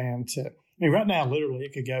just expand to. I mean, right now, literally,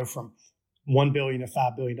 it could go from $1 billion to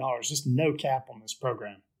 $5 billion. Just no cap on this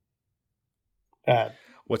program.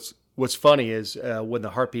 What's funny is when the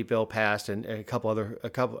heartbeat bill passed and a couple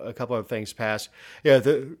other things passed. We're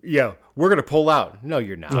going to pull out. No,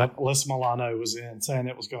 you're not. Like Alyssa Milano was in saying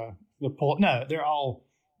it was going to pull. No, they're all.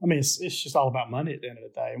 I mean, it's just all about money at the end of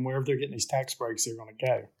the day, and wherever they're getting these tax breaks, they're going to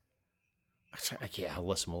go. Yeah,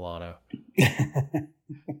 Alyssa Milano.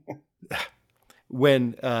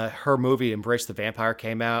 When her movie Embrace the Vampire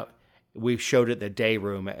came out, we showed it in the day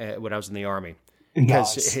room when I was in the Army.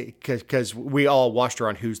 Because we all watched her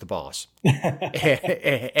on Who's the Boss,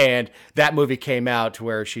 and that movie came out to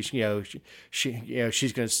where she's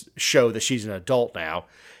she's going to show that she's an adult now,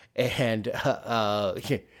 and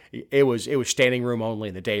it was standing room only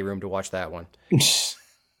in the day room to watch that one.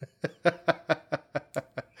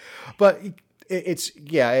 But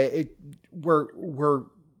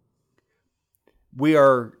we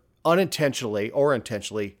are unintentionally or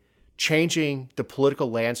intentionally changing the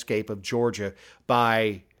political landscape of Georgia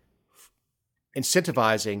by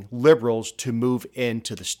incentivizing liberals to move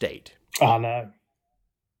into the state. I know.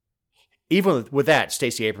 Even with that,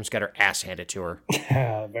 Stacey Abrams got her ass handed to her.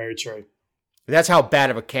 Very true. That's how bad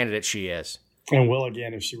of a candidate she is. And will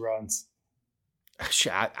again if she runs.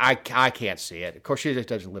 I can't see it. Of course, she just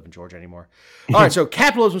doesn't live in Georgia anymore. All right, so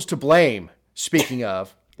capitalism's to blame, speaking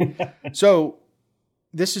of. So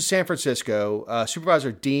this is San Francisco.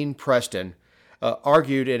 Supervisor Dean Preston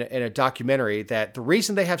argued in a documentary that the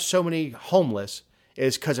reason they have so many homeless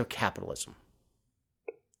is because of capitalism.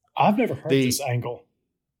 I've never heard this angle.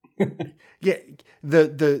 Yeah,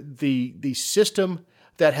 the system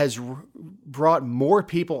that has brought more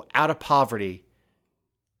people out of poverty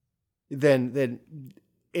than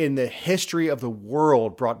in the history of the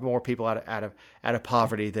world brought more people out of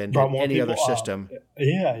poverty than any other system.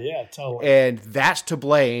 Yeah, totally. And that's to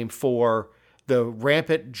blame for the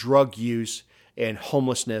rampant drug use and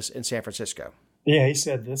homelessness in San Francisco. Yeah, he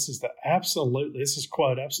said this is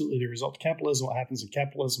quote, absolutely the result of capitalism. What happens in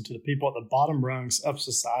capitalism to the people at the bottom rungs of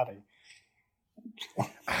society.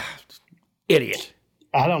 Idiot.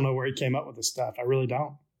 I don't know where he came up with this stuff. I really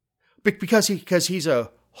don't. Because he's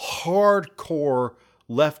a hardcore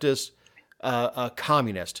leftist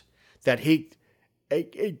communist that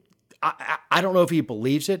I don't know if he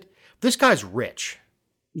believes it. This guy's rich.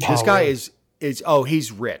 This guy really?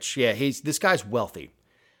 He's rich. Yeah, this guy's wealthy.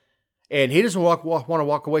 And he doesn't want to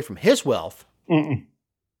walk away from his wealth. Mm-mm.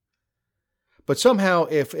 But somehow,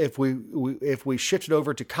 if we shifted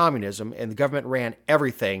over to communism and the government ran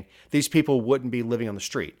everything, these people wouldn't be living on the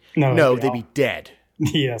street. No, they'd be dead.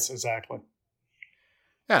 Yes, exactly.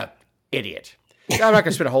 Idiot. I'm not going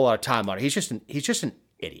to spend a whole lot of time on it. He's just an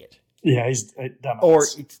idiot. Yeah, he's a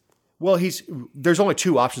dumbass. There's only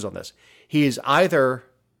two options on this. He is either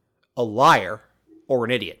a liar or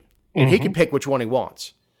an idiot, and he can pick which one he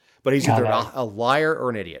wants. But he's either a liar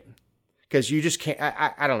or an idiot. Because you just can't,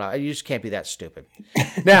 I don't know, you just can't be that stupid.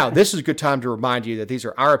 Now, this is a good time to remind you that these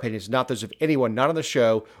are our opinions, not those of anyone not on the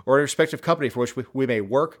show or a respective company for which we may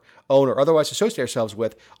work, own, or otherwise associate ourselves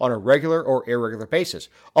with on a regular or irregular basis.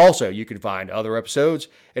 Also, you can find other episodes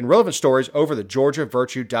and relevant stories over the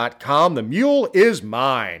GeorgiaVirtue.com. The mule is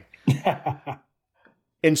mine.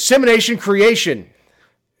 Insemination creation.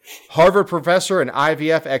 Harvard professor and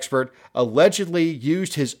IVF expert allegedly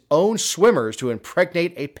used his own swimmers to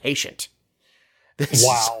impregnate a patient.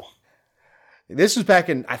 Wow. This was back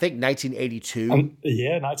in, I think, 1982.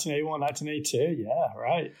 1981, 1982. Yeah,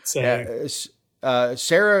 right. So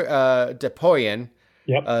Sarah Depoyan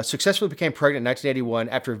successfully became pregnant in 1981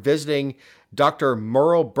 after visiting Dr.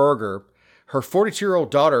 Merle Berger, her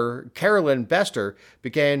 42-year-old daughter, Carolyn Bester,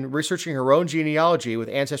 began researching her own genealogy with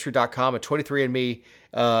Ancestry.com and 23andMe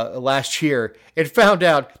last year and found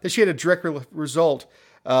out that she had a direct result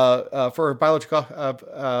for her biological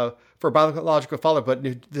father, but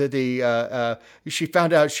she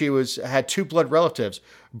found out she had two blood relatives,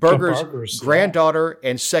 Berger's granddaughter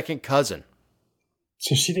and second cousin.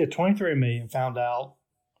 So she did 23andMe and found out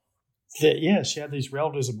that she had these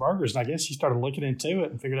relatives of Berger's, and I guess she started looking into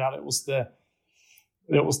it and figured out it was the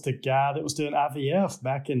guy that was doing IVF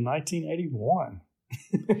back in 1981.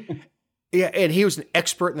 Yeah, and he was an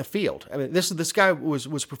expert in the field. I mean, this guy was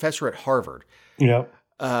a professor at Harvard. Yep.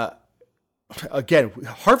 Again,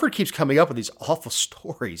 Harvard keeps coming up with these awful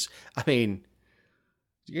stories. I mean,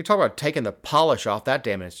 you talk about taking the polish off that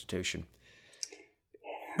damn institution.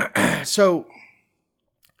 So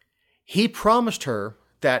he promised her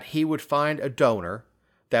that he would find a donor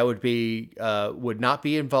that would not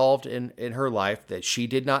be involved in her life, that she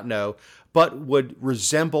did not know, but would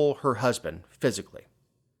resemble her husband physically.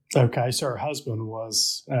 Okay, so her husband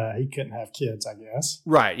was, he couldn't have kids, I guess.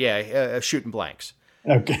 Right, yeah, shooting blanks.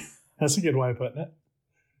 Okay, that's a good way of putting it.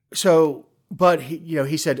 So, but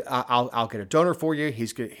he said, I'll get a donor for you.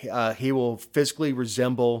 He will physically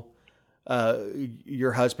resemble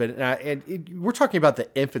your husband. And we're talking about the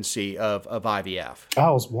infancy of IVF.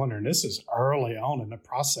 I was wondering, this is early on in the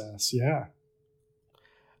process, yeah.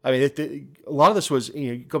 I mean, a lot of this was,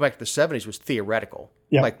 go back to the 70s, was theoretical.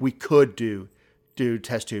 Yep. Like we could do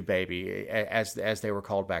test tube baby, as they were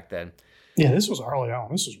called back then. Yeah, this was early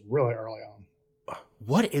on. This was really early on.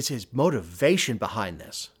 What is his motivation behind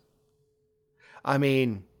this? I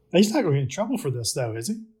mean, he's not going to get in trouble for this, though, is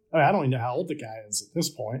he? I mean, I don't even know how old the guy is at this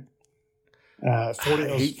point.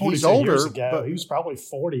 40 older, years ago, but he was probably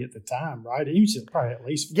 40 at the time, right? He was probably at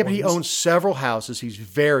least 40. Yeah, but he owns several houses. He's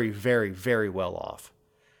very, very, very well off.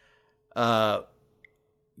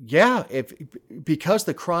 Yeah, because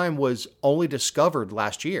the crime was only discovered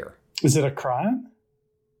last year. Is it a crime?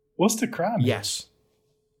 What's the crime? Yes.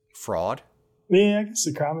 Fraud. Yeah, I guess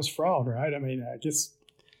the crime is fraud, right? I mean,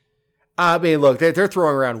 look, they're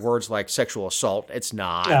throwing around words like sexual assault. It's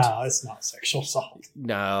not. No, it's not sexual assault.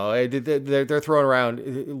 No, they're throwing around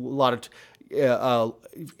a lot of,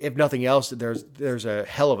 if nothing else, there's a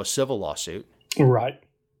hell of a civil lawsuit. Right.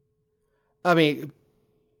 I mean,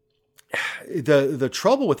 the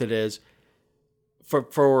trouble with it is,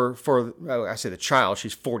 for I say the child,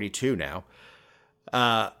 she's 42 now.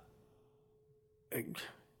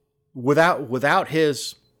 Without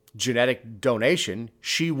his genetic donation,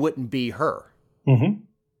 she wouldn't be her. Mm-hmm.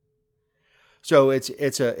 So it's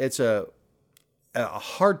a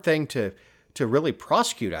hard thing to really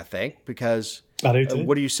prosecute, I think, because I do too.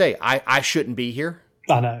 What do you say? I shouldn't be here.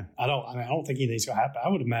 I know. I don't think anything's going to happen. I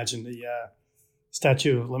would imagine the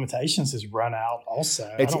statute of limitations has run out.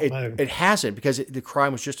 Also, I don't know. It hasn't, because the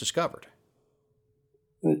crime was just discovered.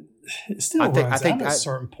 It still runs out at a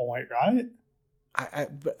certain point, right?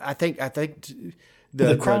 I think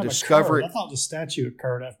the crime discovery. I thought the statute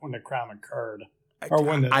occurred when the crime occurred, or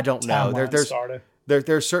when the I don't know. Started.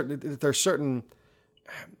 There's certain.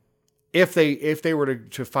 If they were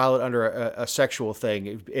to file it under a sexual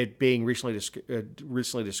thing, it being recently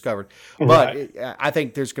discovered, but right. I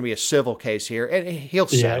think there's going to be a civil case here, and he'll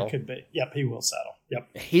settle. Yeah, it could be. Yep, he will settle.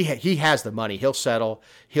 Yep, he has the money. He'll settle.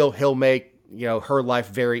 He'll make her life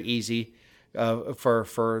very easy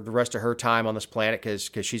for the rest of her time on this planet,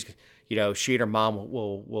 because she's she and her mom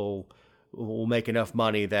will make enough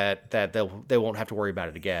money that they won't have to worry about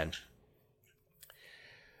it again.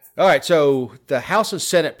 All right, so the House and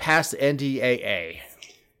Senate passed the NDAA.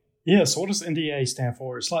 Yeah, so what does NDAA stand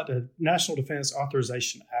for? It's like the National Defense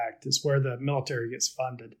Authorization Act. It's where the military gets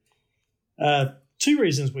funded. Two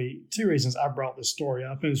reasons I brought this story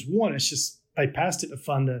up is, one, it's just they passed it to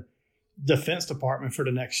fund the Defense Department for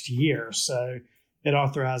the next year. So it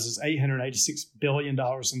authorizes $886 billion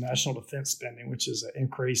in national defense spending, which is an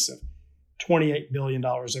increase of $28 billion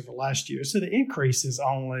over last year. So the increase is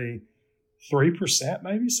only 3%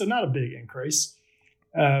 maybe, so not a big increase.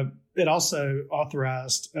 It also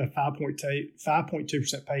authorized a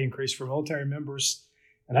 5.2% pay increase for military members,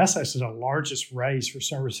 and that's actually the largest raise for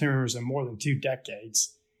service members in more than 2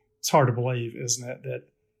 decades. It's hard to believe, isn't it, that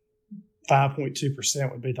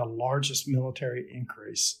 5.2% would be the largest military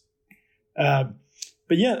increase. But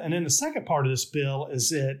yeah, and then the second part of this bill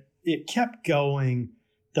is it kept going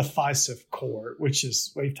the FISA court, which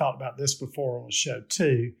is, we've talked about this before on the show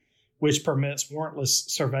too, which permits warrantless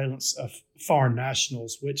surveillance of foreign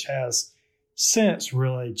nationals, which has since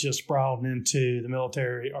really just broadened into the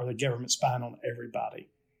military or the government spying on everybody.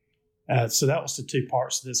 So that was the two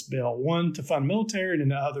parts of this bill. One, to fund military,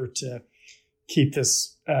 and the other to keep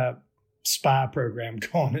this spy program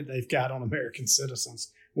going that they've got on American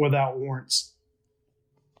citizens without warrants.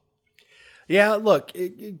 Yeah, look,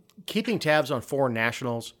 keeping tabs on foreign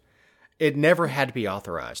nationals, it never had to be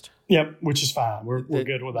authorized. Yep, which is fine. We're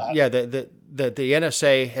good with that. Yeah, the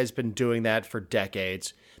NSA has been doing that for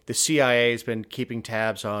decades. The CIA has been keeping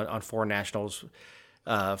tabs on foreign nationals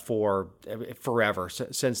for forever,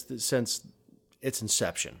 since its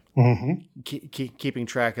inception. Mm-hmm. Keeping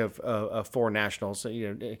track of foreign nationals,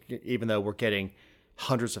 even though we're getting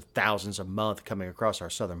hundreds of thousands a month coming across our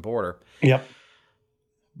southern border. Yep.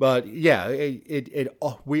 But yeah,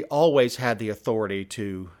 we always had the authority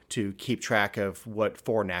to keep track of what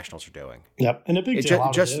foreign nationals are doing. Yep. And the big deal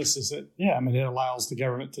out of this is that, it allows the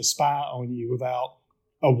government to spy on you without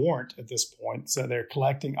a warrant at this point. So they're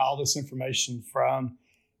collecting all this information from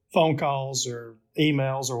phone calls or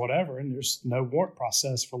emails or whatever, and there's no warrant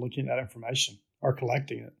process for looking at that information or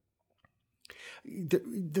collecting it.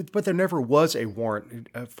 But there never was a warrant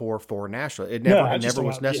for foreign national. It never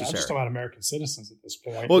was necessary. I'm just talking about American citizens at this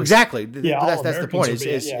point. Well, exactly. That's the point.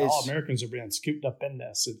 All Americans are being scooped up in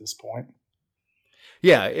this at this point.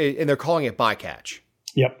 Yeah, and they're calling it bycatch.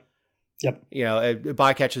 Yep.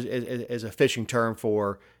 Bycatch is a fishing term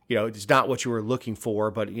for, it's not what you were looking for,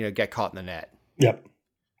 but, get caught in the net. Yep.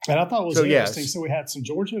 And I thought it was interesting. Yes. So we had some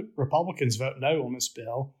Georgia Republicans vote no on this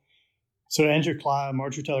bill. So Andrew Clyde,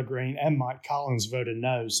 Marjorie Taylor Greene, and Mike Collins voted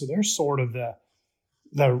no. So they're sort of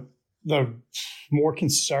the more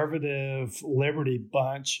conservative Liberty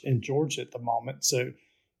bunch in Georgia at the moment. So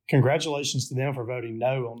congratulations to them for voting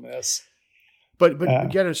no on this. But you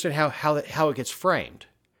got to understand how it gets framed.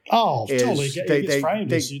 Oh, totally. It gets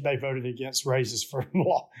framed as they voted against raises for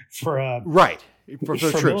right. For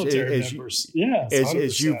troops, military members.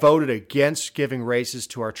 As you voted against giving raises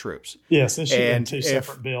to our troops. Yes, this should have been two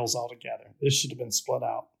separate bills altogether. This should have been split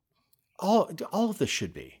out. All of this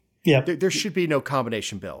should be. Yeah, there should be no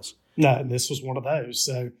combination bills. No, this was one of those.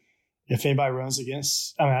 So if anybody runs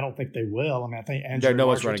against, I don't think they will. I think Andrew, no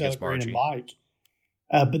one's running against Margie and Mike.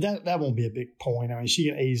 But that won't be a big point. She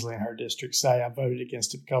can easily in her district say I voted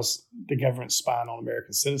against it because the government's spying on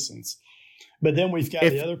American citizens. But then we've got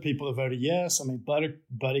the other people that voted yes.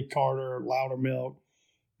 Buddy Carter, Loudermilk,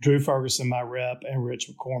 Drew Ferguson, my rep, and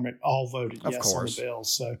Rich McCormick all voted yes on the bill.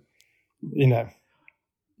 So,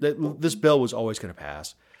 this bill was always going to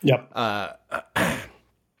pass. Yep.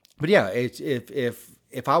 But yeah,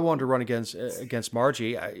 if I wanted to run against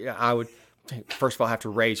Margie, I would first of all have to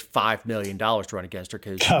raise $5 million to run against her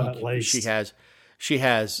because she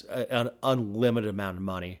has an unlimited amount of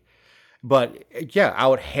money. But yeah, I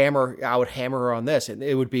would hammer her on this, and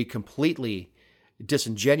it would be completely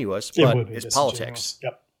disingenuous. But it's politics.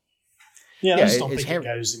 Yep. Yeah, I just don't think it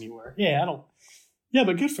goes anywhere. Yeah, I don't. Yeah,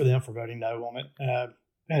 but good for them for voting no on it.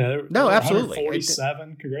 No, absolutely.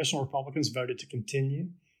 147 congressional Republicans voted to continue.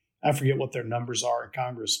 I forget what their numbers are in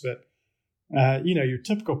Congress, but your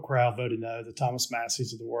typical crowd voted no. The Thomas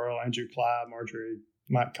Masseys of the world, Andrew Clyde, Marjorie,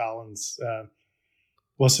 Mike Collins.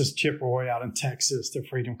 What's this Chip Roy out in Texas? The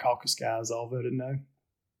Freedom Caucus guys all voted no.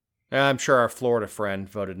 I'm sure our Florida friend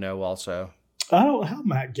voted no also. I don't know how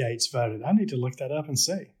Matt Gaetz voted. I need to look that up and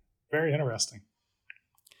see. Very interesting.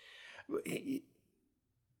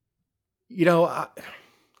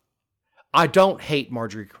 I don't hate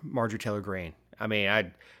Marjorie Taylor Greene.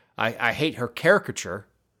 I hate her caricature,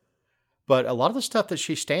 but a lot of the stuff that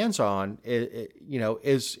she stands on, is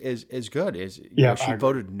good. She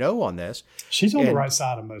voted no on this. She's on the right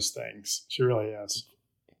side of most things. She really is.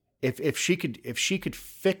 If she could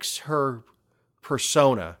fix her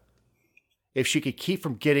persona, if she could keep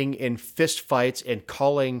from getting in fist fights and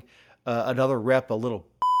calling another rep a little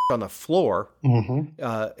on the floor,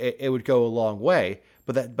 it would go a long way.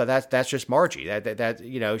 But that's just Margie.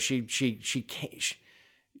 She can't.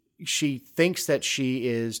 She thinks that she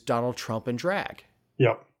is Donald Trump in drag.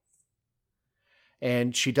 Yep.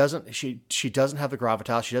 And she doesn't. She doesn't have the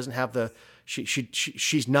gravitas. She doesn't have the.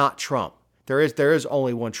 She's not Trump. There is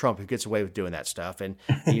only one Trump who gets away with doing that stuff. And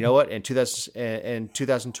you know what? In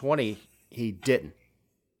 2020, he didn't.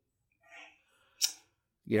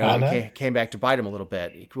 It came back to bite him a little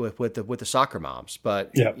bit with the soccer moms.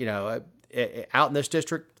 But out in this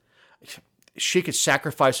district, she could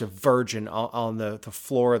sacrifice a virgin on the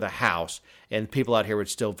floor of the House, and people out here would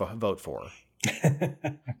still vote for her.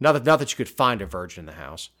 not that you could find a virgin in the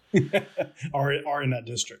House, or in that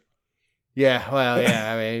district. Yeah, well,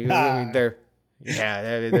 yeah. They're.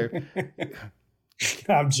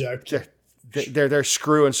 I'm joking. They're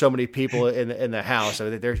screwing so many people in the House.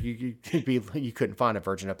 You couldn't find a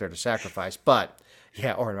virgin up there to sacrifice. But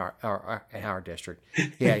Yeah, or in our district.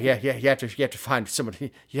 Yeah. You have to find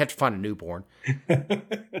somebody. You have to find a newborn.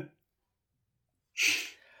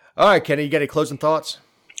 All right, Kenny, you got any closing thoughts?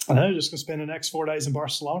 I'm just going to spend the next 4 days in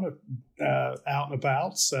Barcelona, out and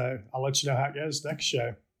about. So I'll let you know how it goes next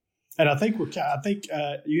show. And I think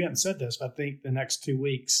you haven't said this, but I think the next 2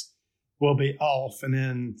 weeks we'll be off, and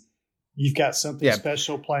then you've got something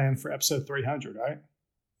special planned for episode 300, right?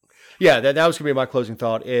 Yeah, that was going to be my closing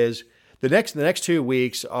thought. Is the next 2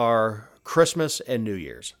 weeks are Christmas and New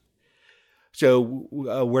Year's. So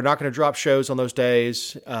we're not going to drop shows on those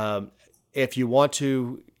days. If you want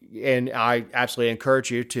to, and I absolutely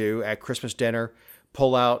encourage you to, at Christmas dinner,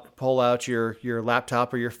 pull out your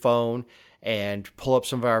laptop or your phone and pull up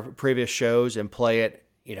some of our previous shows and play it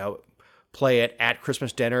at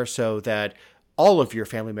Christmas dinner so that all of your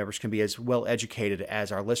family members can be as well educated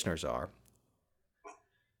as our listeners are.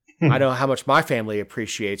 I know how much my family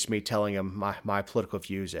appreciates me telling them my political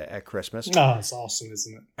views at Christmas. Oh, it's awesome,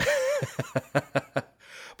 isn't it?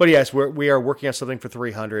 But yes, we are working on something for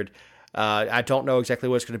 300. I don't know exactly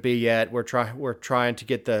what it's going to be yet. We're trying to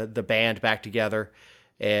get the band back together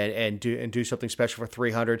and do something special for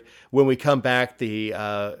 300. When we come back,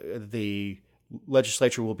 the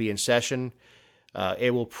legislature will be in session.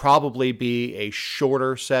 It will probably be a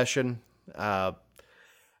shorter session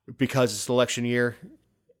because it's election year.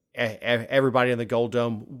 Everybody in the Gold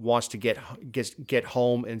Dome wants to get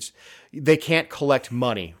home, and they can't collect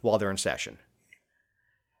money while they're in session.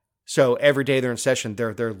 So every day they're in session,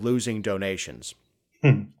 they're losing donations.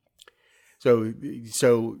 So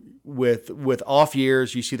with off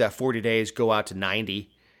years, you see that 40 days go out to 90.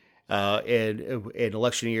 In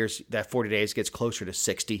election years, that 40 days gets closer to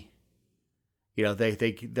 60. You know,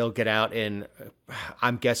 they'll get out in,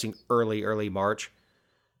 I'm guessing early March,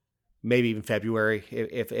 maybe even February.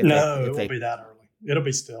 If it won't be that early. It'll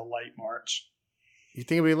be still late March. You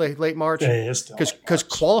think it'll be late March? Yeah, it's still because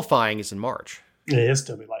qualifying is in March. Yeah, it'll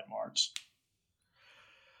still be late March.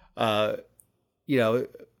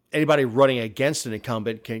 Anybody running against an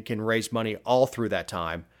incumbent can raise money all through that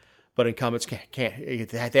time, but incumbents can't.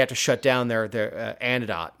 They have to shut down their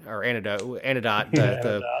antidote.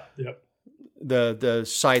 The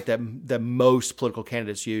site that most political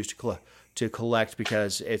candidates use to collect,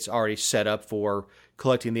 because it's already set up for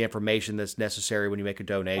collecting the information that's necessary when you make a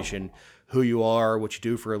donation, who you are, what you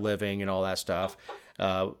do for a living, and all that stuff.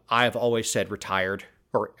 I've always said retired,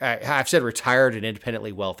 or I've said retired and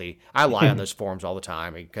independently wealthy. I lie on those forums all the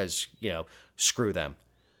time because, screw them.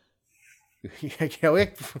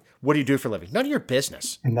 What do you do for a living? None of your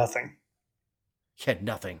business. Nothing. Yeah,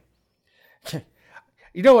 nothing.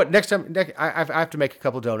 You know what? Next time, I have to make a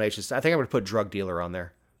couple donations. I think I'm going to put drug dealer on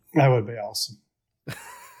there. That would be awesome.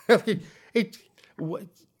 I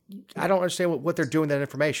don't understand what they're doing with that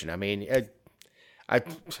information. I mean, I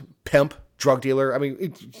pimp, drug dealer. I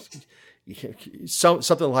mean,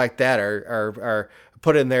 something like that are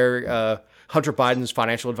put in there. Hunter Biden's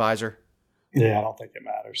financial advisor. Yeah, I don't think it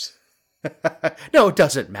matters. No, it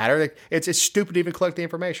doesn't matter. It's stupid to even collect the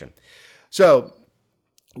information. So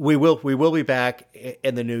we will be back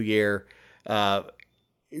in the new year. The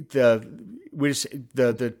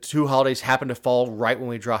two holidays happen to fall right when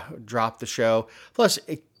we drop the show. Plus,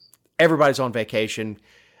 everybody's on vacation.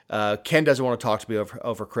 Ken doesn't want to talk to me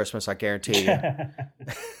over Christmas, I guarantee you.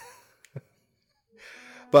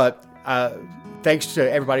 But thanks to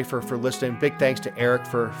everybody for listening. Big thanks to Eric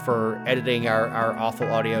for editing our awful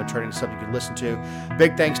audio and turning it into something you can listen to.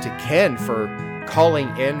 Big thanks to Ken for calling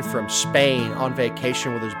in from Spain on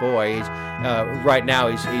vacation with his boy. Right now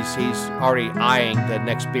he's already eyeing the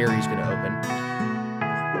next beer he's going to open.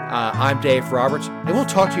 I'm Dave Roberts, and we'll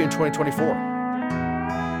talk to you in 2024.